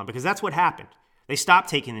to move on. Because that's what happened. They stopped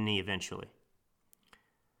taking the knee eventually.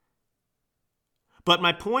 But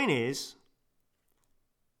my point is,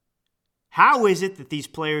 how is it that these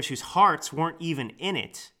players whose hearts weren't even in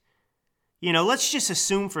it, you know, let's just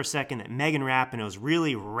assume for a second that Megan Rapinoe is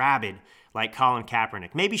really rabid like Colin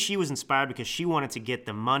Kaepernick. Maybe she was inspired because she wanted to get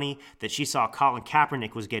the money that she saw Colin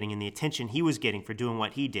Kaepernick was getting and the attention he was getting for doing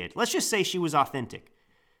what he did. Let's just say she was authentic.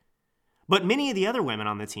 But many of the other women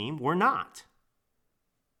on the team were not.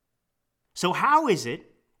 So how is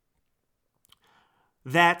it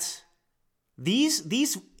that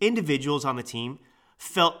these individuals on the team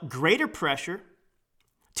felt greater pressure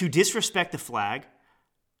to disrespect the flag,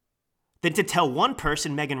 than to tell one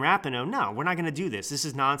person, Megan Rapinoe, no, we're not going to do this. This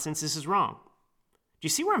is nonsense. This is wrong. Do you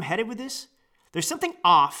see where I'm headed with this? There's something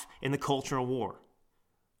off in the cultural war.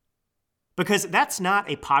 Because that's not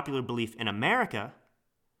a popular belief in America,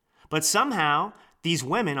 but somehow these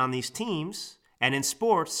women on these teams and in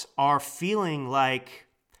sports are feeling like,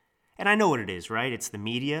 and I know what it is, right? It's the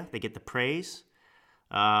media. They get the praise.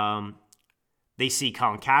 They see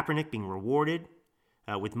Colin Kaepernick being rewarded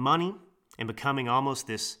with money and becoming almost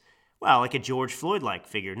this, well, like a George Floyd-like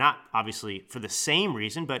figure. Not obviously for the same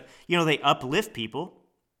reason, but, they uplift people.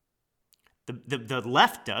 The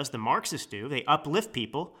left does, the Marxists do. They uplift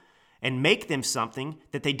people and make them something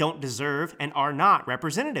that they don't deserve and are not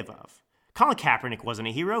representative of. Colin Kaepernick wasn't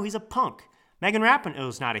a hero. He's a punk. Megan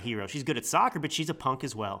Rapinoe's not a hero. She's good at soccer, but she's a punk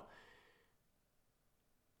as well.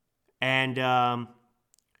 And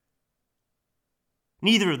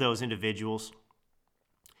neither of those individuals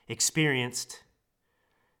experienced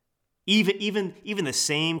even the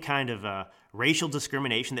same kind of racial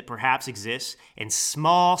discrimination that perhaps exists in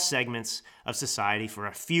small segments of society for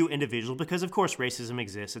a few individuals, because of course racism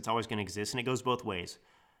exists. It's always going to exist, and it goes both ways.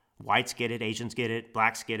 Whites get it, Asians get it,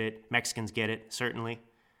 blacks get it, Mexicans get it, certainly.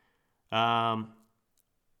 But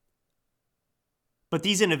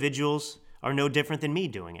these individuals are no different than me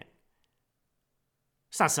doing it.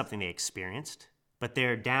 It's not something they experienced, but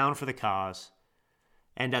they're down for the cause.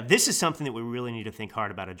 And this is something that we really need to think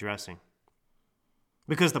hard about addressing.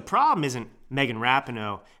 Because the problem isn't Megan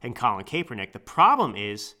Rapinoe and Colin Kaepernick. The problem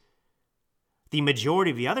is the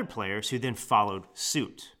majority of the other players who then followed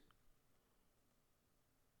suit.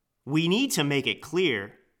 We need to make it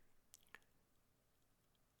clear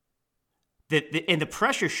that, and the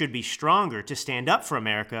pressure should be stronger to stand up for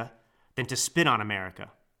America than to spit on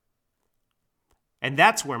America. And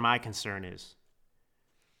that's where my concern is.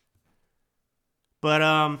 But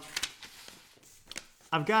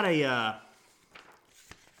I've got a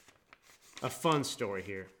fun story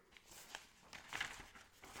here.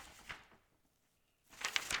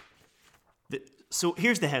 So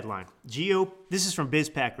here's the headline. This is from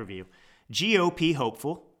BizPac Review. GOP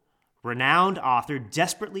hopeful, renowned author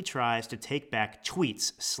desperately tries to take back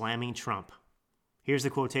tweets slamming Trump. Here's the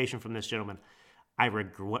quotation from this gentleman. I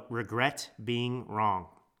regret being wrong.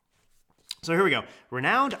 So here we go.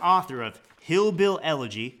 Renowned author of Hillbill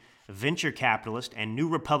Elegy, venture capitalist, and New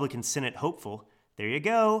Republican Senate hopeful. There you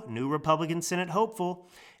go, New Republican Senate hopeful.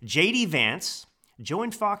 J.D. Vance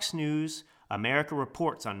joined Fox News America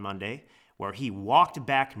Reports on Monday, where he walked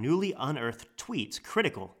back newly unearthed tweets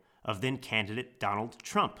critical of then-candidate Donald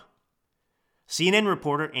Trump. CNN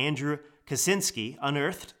reporter Andrew Kaczynski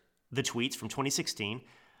unearthed the tweets from 2016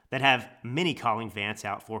 that have many calling Vance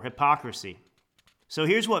out for hypocrisy. So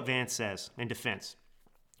here's what Vance says in defense.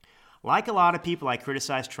 Like a lot of people, I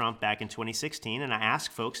criticized Trump back in 2016, and I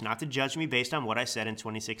ask folks not to judge me based on what I said in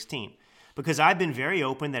 2016, because I've been very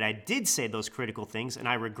open that I did say those critical things, and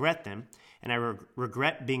I regret them, and I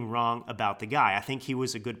regret being wrong about the guy. I think he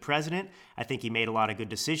was a good president. I think he made a lot of good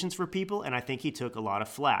decisions for people, and I think he took a lot of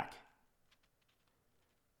flack.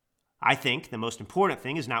 I think the most important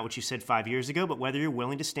thing is not what you said 5 years ago, but whether you're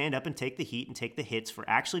willing to stand up and take the heat and take the hits for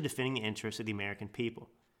actually defending the interests of the American people.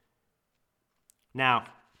 Now,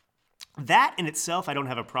 that in itself I don't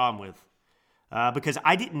have a problem with, because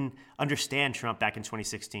I didn't understand Trump back in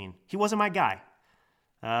 2016. He wasn't my guy.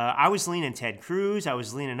 I was leaning Ted Cruz. I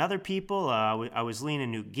was leaning other people. I was leaning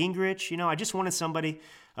Newt Gingrich. I just wanted somebody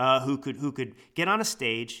who could get on a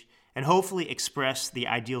stage and hopefully express the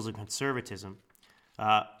ideals of conservatism.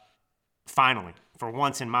 Finally, for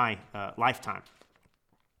once in my lifetime.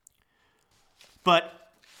 But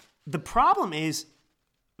the problem is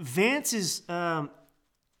Vance's,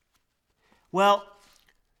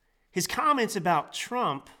 his comments about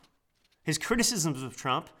Trump, his criticisms of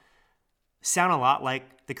Trump, sound a lot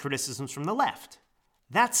like the criticisms from the left.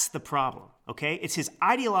 That's the problem, okay? It's his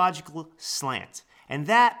ideological slant, and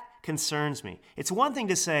that concerns me. It's one thing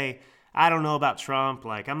to say, I don't know about Trump,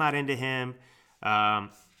 like, I'm not into him,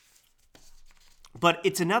 but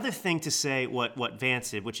it's another thing to say what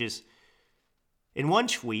Vance did, which is, in one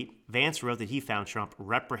tweet, Vance wrote that he found Trump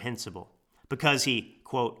reprehensible because he,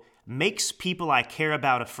 quote, makes people I care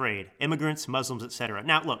about afraid, immigrants, Muslims, etc.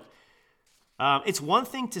 Now, look, it's one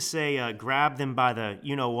thing to say grab them by the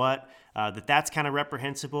you-know-what, that's kind of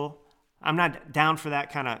reprehensible. I'm not down for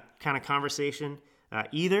that kind of conversation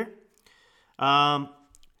either.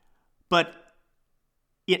 But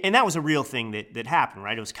and that was a real thing that happened,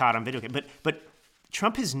 right? It was caught on video. But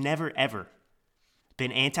Trump has never, ever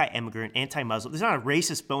been anti-immigrant, anti-Muslim. There's not a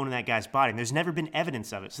racist bone in that guy's body, and there's never been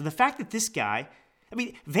evidence of it. So the fact that this guy,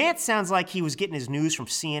 Vance sounds like he was getting his news from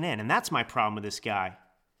CNN, and that's my problem with this guy.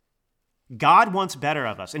 God wants better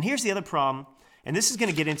of us. And here's the other problem, and this is going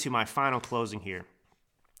to get into my final closing here.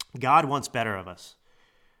 God wants better of us.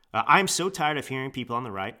 I'm so tired of hearing people on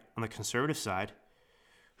the right, on the conservative side,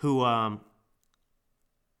 who, I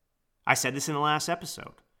said this in the last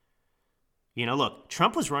episode. Look,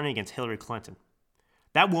 Trump was running against Hillary Clinton.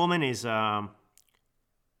 That woman is, prior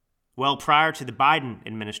to the Biden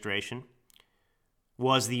administration,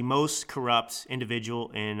 was the most corrupt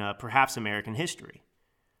individual in perhaps American history.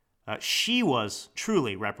 She was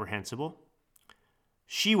truly reprehensible.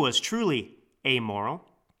 She was truly amoral.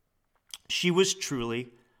 She was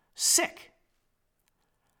truly sick.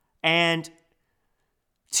 And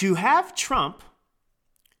to have Trump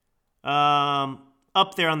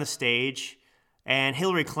up there on the stage and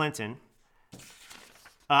Hillary Clinton,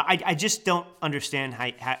 I just don't understand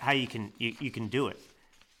how you can do it.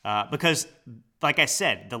 Because, like I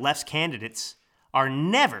said, the left's candidates are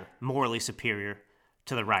never morally superior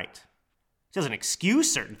to the right. It doesn't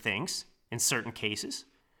excuse certain things in certain cases,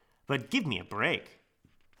 but give me a break.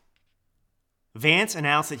 Vance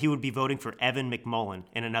announced that he would be voting for Evan McMullin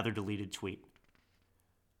in another deleted tweet.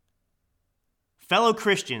 Fellow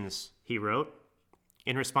Christians, he wrote,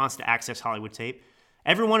 in response to Access Hollywood tape,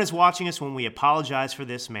 everyone is watching us when we apologize for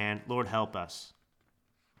this man. Lord help us.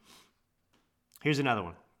 Here's another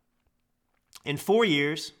one. In 4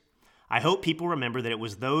 years, I hope people remember that it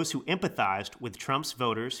was those who empathized with Trump's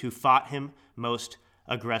voters who fought him most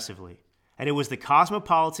aggressively. And it was the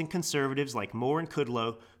cosmopolitan conservatives like Moore and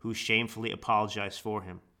Kudlow who shamefully apologized for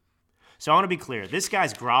him. So I want to be clear. This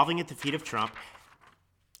guy's groveling at the feet of Trump,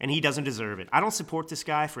 and he doesn't deserve it. I don't support this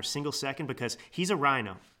guy for a single second because he's a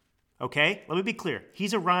rhino. Okay? Let me be clear.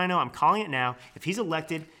 He's a rhino. I'm calling it now. If he's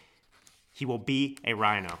elected, he will be a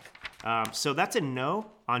rhino. So that's a no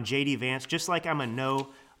on J.D. Vance, just like I'm a no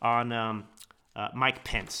on Mike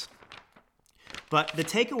Pence. But the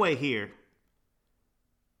takeaway here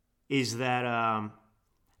is that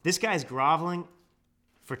this guy's groveling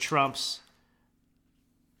for Trump's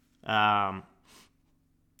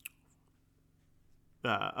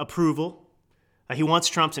approval. He wants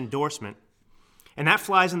Trump's endorsement. And that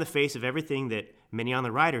flies in the face of everything that many on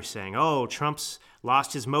the right are saying. Oh, Trump's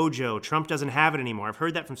lost his mojo. Trump doesn't have it anymore. I've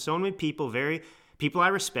heard that from so many people, people I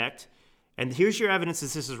respect. And here's your evidence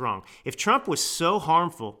that this is wrong. If Trump was so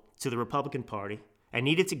harmful to the Republican Party and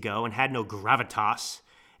needed to go and had no gravitas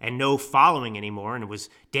and no following anymore and it was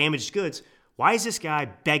damaged goods, why is this guy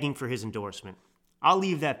begging for his endorsement? I'll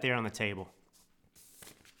leave that there on the table.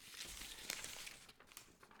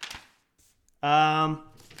 I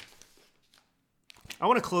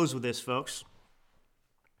want to close with this, folks.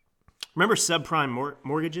 Remember subprime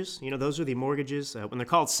mortgages? Those are the mortgages. When they're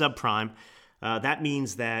called subprime, that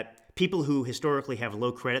means that people who historically have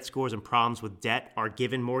low credit scores and problems with debt are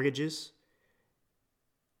given mortgages.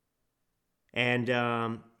 And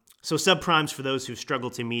so subprimes for those who struggle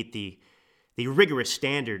to meet the rigorous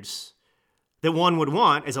standards that one would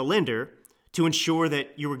want as a lender to ensure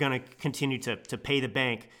that you were going to continue to pay the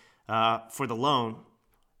bank for the loan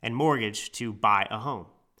and mortgage to buy a home.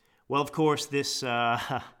 Well, of course, the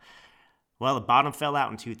bottom fell out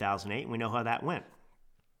in 2008, and we know how that went.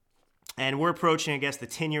 And we're approaching, I guess, the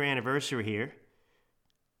 10-year anniversary here.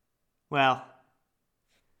 Well,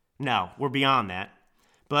 no, we're beyond that.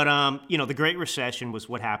 But, the Great Recession was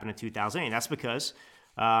what happened in 2008. That's because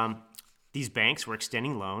these banks were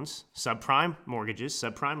extending loans, subprime mortgages,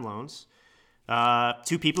 subprime loans,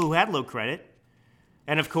 to people who had low credit.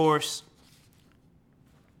 And, of course,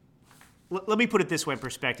 let me put it this way in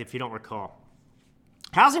perspective, if you don't recall.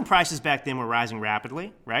 Housing prices back then were rising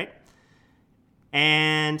rapidly, right?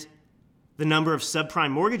 And the number of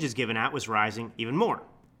subprime mortgages given out was rising even more.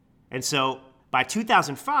 And so by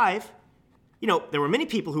 2005, there were many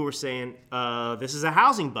people who were saying, this is a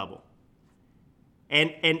housing bubble.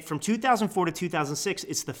 And from 2004 to 2006,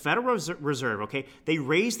 it's the Federal Reserve, okay? They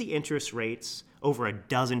raised the interest rates over a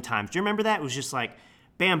dozen times. Do you remember that? It was just like,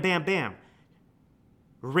 bam, bam, bam.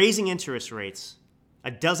 Raising interest rates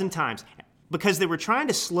a dozen times because they were trying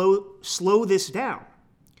to slow this down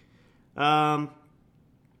and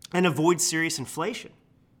avoid serious inflation.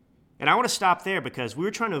 And I want to stop there because we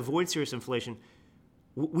were trying to avoid serious inflation.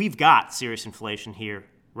 We've got serious inflation here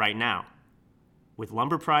right now with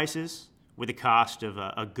lumber prices, with the cost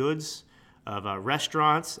of goods, of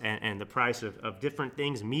restaurants, and the price of different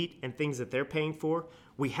things, meat and things that they're paying for.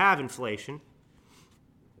 We have inflation.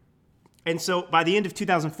 And so by the end of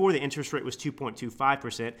 2004, the interest rate was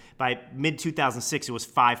 2.25%. By mid-2006, it was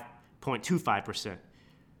 5.25%.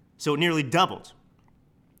 So it nearly doubled.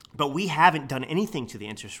 But we haven't done anything to the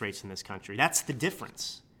interest rates in this country. That's the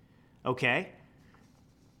difference, okay?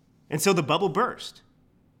 And so the bubble burst.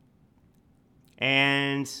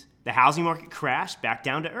 and the housing market crashed back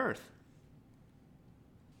down to earth.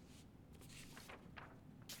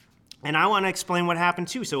 And I want to explain what happened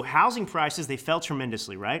too. So housing prices, they fell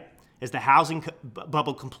tremendously, right? As the housing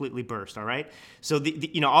bubble completely burst, all right? So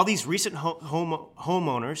all these recent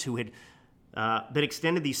homeowners who had been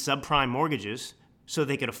extended these subprime mortgages so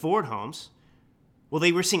they could afford homes, well,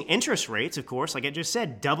 they were seeing interest rates, of course, like I just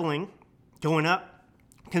said, doubling, going up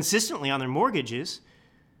consistently on their mortgages.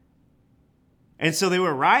 And so they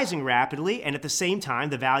were rising rapidly, and at the same time,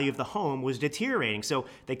 the value of the home was deteriorating. So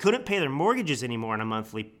they couldn't pay their mortgages anymore on a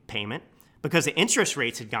monthly payment because the interest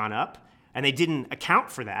rates had gone up, and they didn't account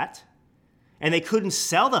for that. And they couldn't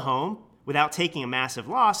sell the home without taking a massive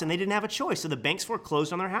loss, and they didn't have a choice. So the banks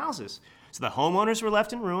foreclosed on their houses. So the homeowners were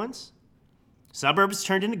left in ruins. Suburbs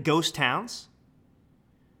turned into ghost towns.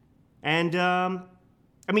 And,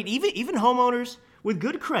 even homeowners with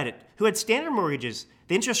good credit who had standard mortgages,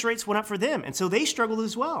 the interest rates went up for them, and so they struggled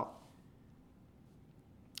as well.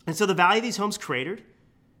 And so the value of these homes cratered,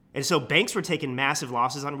 and so banks were taking massive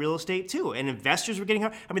losses on real estate too, and investors were getting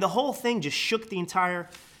hurt. The whole thing just shook the entire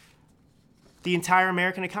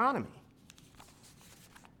American economy.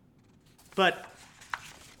 But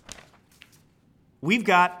we've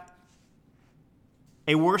got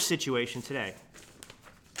a worse situation today.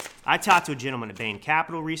 I talked to a gentleman at Bain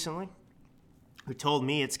Capital recently who told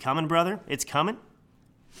me, it's coming, brother, it's coming.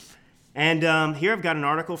 And here I've got an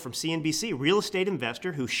article from CNBC. Real estate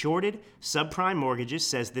investor who shorted subprime mortgages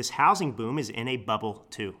says this housing boom is in a bubble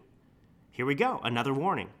too. Here we go, another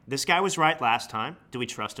warning. This guy was right last time. Do we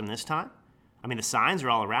trust him this time? The signs are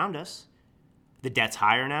all around us. The debt's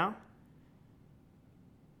higher now.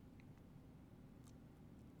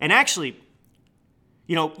 And actually,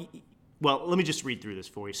 let me just read through this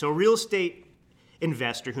for you. So a real estate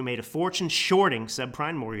investor who made a fortune shorting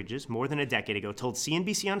subprime mortgages more than a decade ago told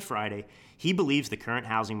CNBC on Friday he believes the current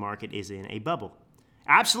housing market is in a bubble.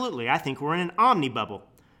 Absolutely, I think we're in an omni-bubble.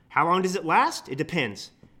 How long does it last? It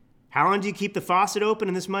depends. How long do you keep the faucet open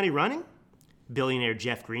and this money running? Billionaire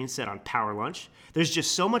Jeff Green said on Power Lunch. There's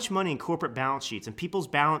just so much money in corporate balance sheets and people's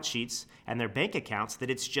balance sheets and their bank accounts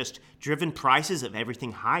that it's just driven prices of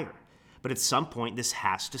everything higher. But at some point, this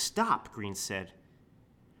has to stop, Green said.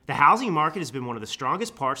 The housing market has been one of the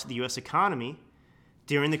strongest parts of the U.S. economy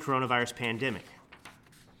during the coronavirus pandemic,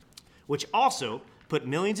 which also put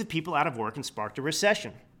millions of people out of work and sparked a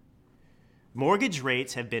recession. Mortgage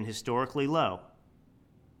rates have been historically low.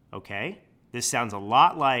 Okay? This sounds a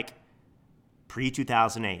lot like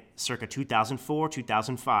pre-2008, circa 2004,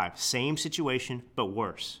 2005. Same situation, but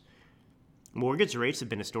worse. Mortgage rates have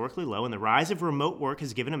been historically low, and the rise of remote work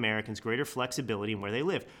has given Americans greater flexibility in where they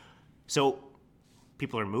live. So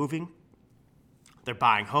people are moving. They're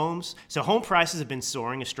buying homes. So home prices have been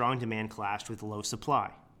soaring as strong demand clashed with low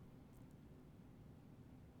supply.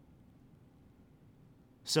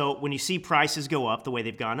 So when you see prices go up the way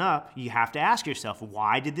they've gone up, you have to ask yourself,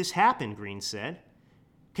 why did this happen, Green said,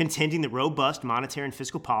 contending the robust monetary and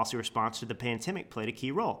fiscal policy response to the pandemic played a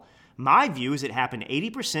key role. My view is it happened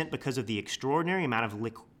 80% because of the extraordinary amount of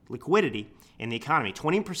liquidity in the economy,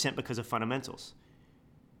 20% because of fundamentals.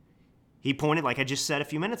 He pointed, like I just said a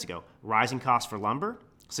few minutes ago, rising costs for lumber,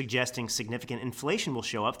 suggesting significant inflation will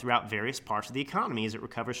show up throughout various parts of the economy as it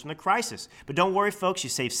recovers from the crisis. But don't worry, folks, you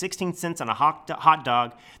save 16 cents on a hot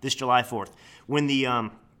dog this July 4th. When the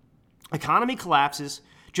economy collapses,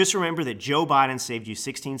 just remember that Joe Biden saved you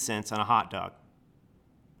 16 cents on a hot dog.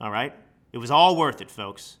 All right? It was all worth it,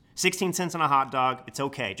 folks. 16 cents on a hot dog, it's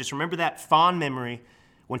okay. Just remember that fond memory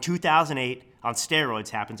when 2008 on steroids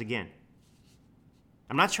happens again.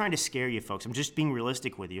 I'm not trying to scare you, folks. I'm just being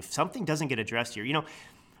realistic with you. If something doesn't get addressed here,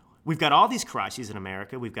 we've got all these crises in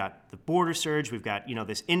America. We've got the border surge. We've got,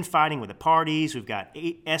 this infighting with the parties. We've got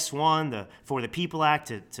S1, the For the People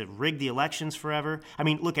Act to rig the elections forever.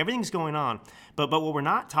 Look, everything's going on. But what we're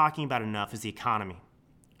not talking about enough is the economy.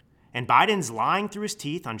 And Biden's lying through his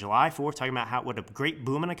teeth on July 4th, talking about what a great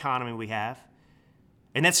booming economy we have.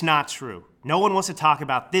 And that's not true. No one wants to talk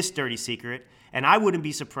about this dirty secret. And I wouldn't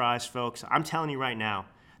be surprised, folks. I'm telling you right now,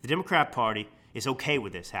 the Democrat Party is okay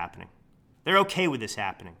with this happening. They're okay with this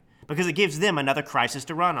happening because it gives them another crisis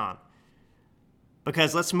to run on.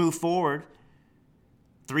 Because let's move forward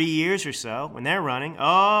 3 years or so when they're running.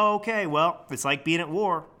 Oh, okay, well, it's like being at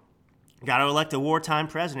war. Got to elect a wartime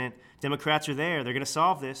president. Democrats are there. They're going to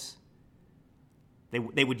solve this.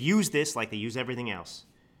 They would use this like they use everything else.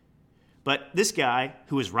 But this guy,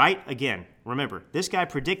 who is right again, remember, this guy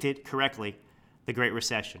predicted correctly the Great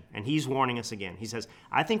Recession, and he's warning us again. He says,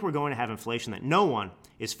 I think we're going to have inflation that no one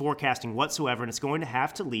is forecasting whatsoever, and it's going to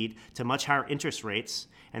have to lead to much higher interest rates,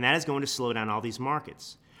 and that is going to slow down all these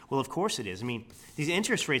markets. Well, of course it is. I mean, these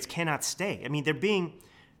interest rates cannot stay. I mean, they're being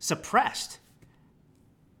suppressed.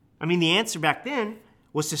 I mean, the answer back then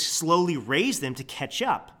was to slowly raise them to catch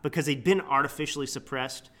up because they'd been artificially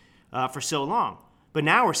suppressed for so long. But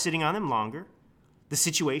now we're sitting on them longer. The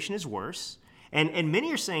situation is worse. And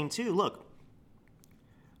many are saying, too, look,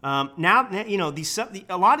 now, you know,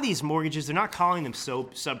 a lot of these mortgages, they're not calling them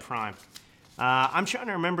subprime. I'm trying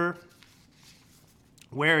to remember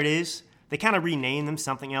where it is. They kind of rename them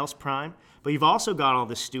something else prime. But you've also got all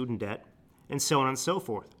the student debt and so on and so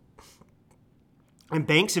forth. And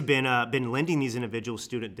banks have been lending these individuals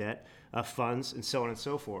student debt funds and so on and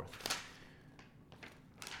so forth.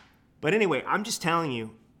 But anyway, I'm just telling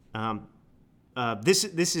you, this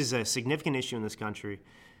is a significant issue in this country.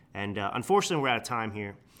 And unfortunately, we're out of time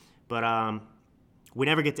here. But we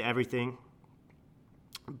never get to everything.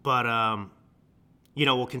 But, you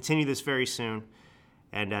know, we'll continue this very soon.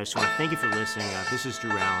 And I just want to thank you for listening. This is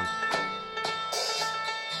Drew Allen.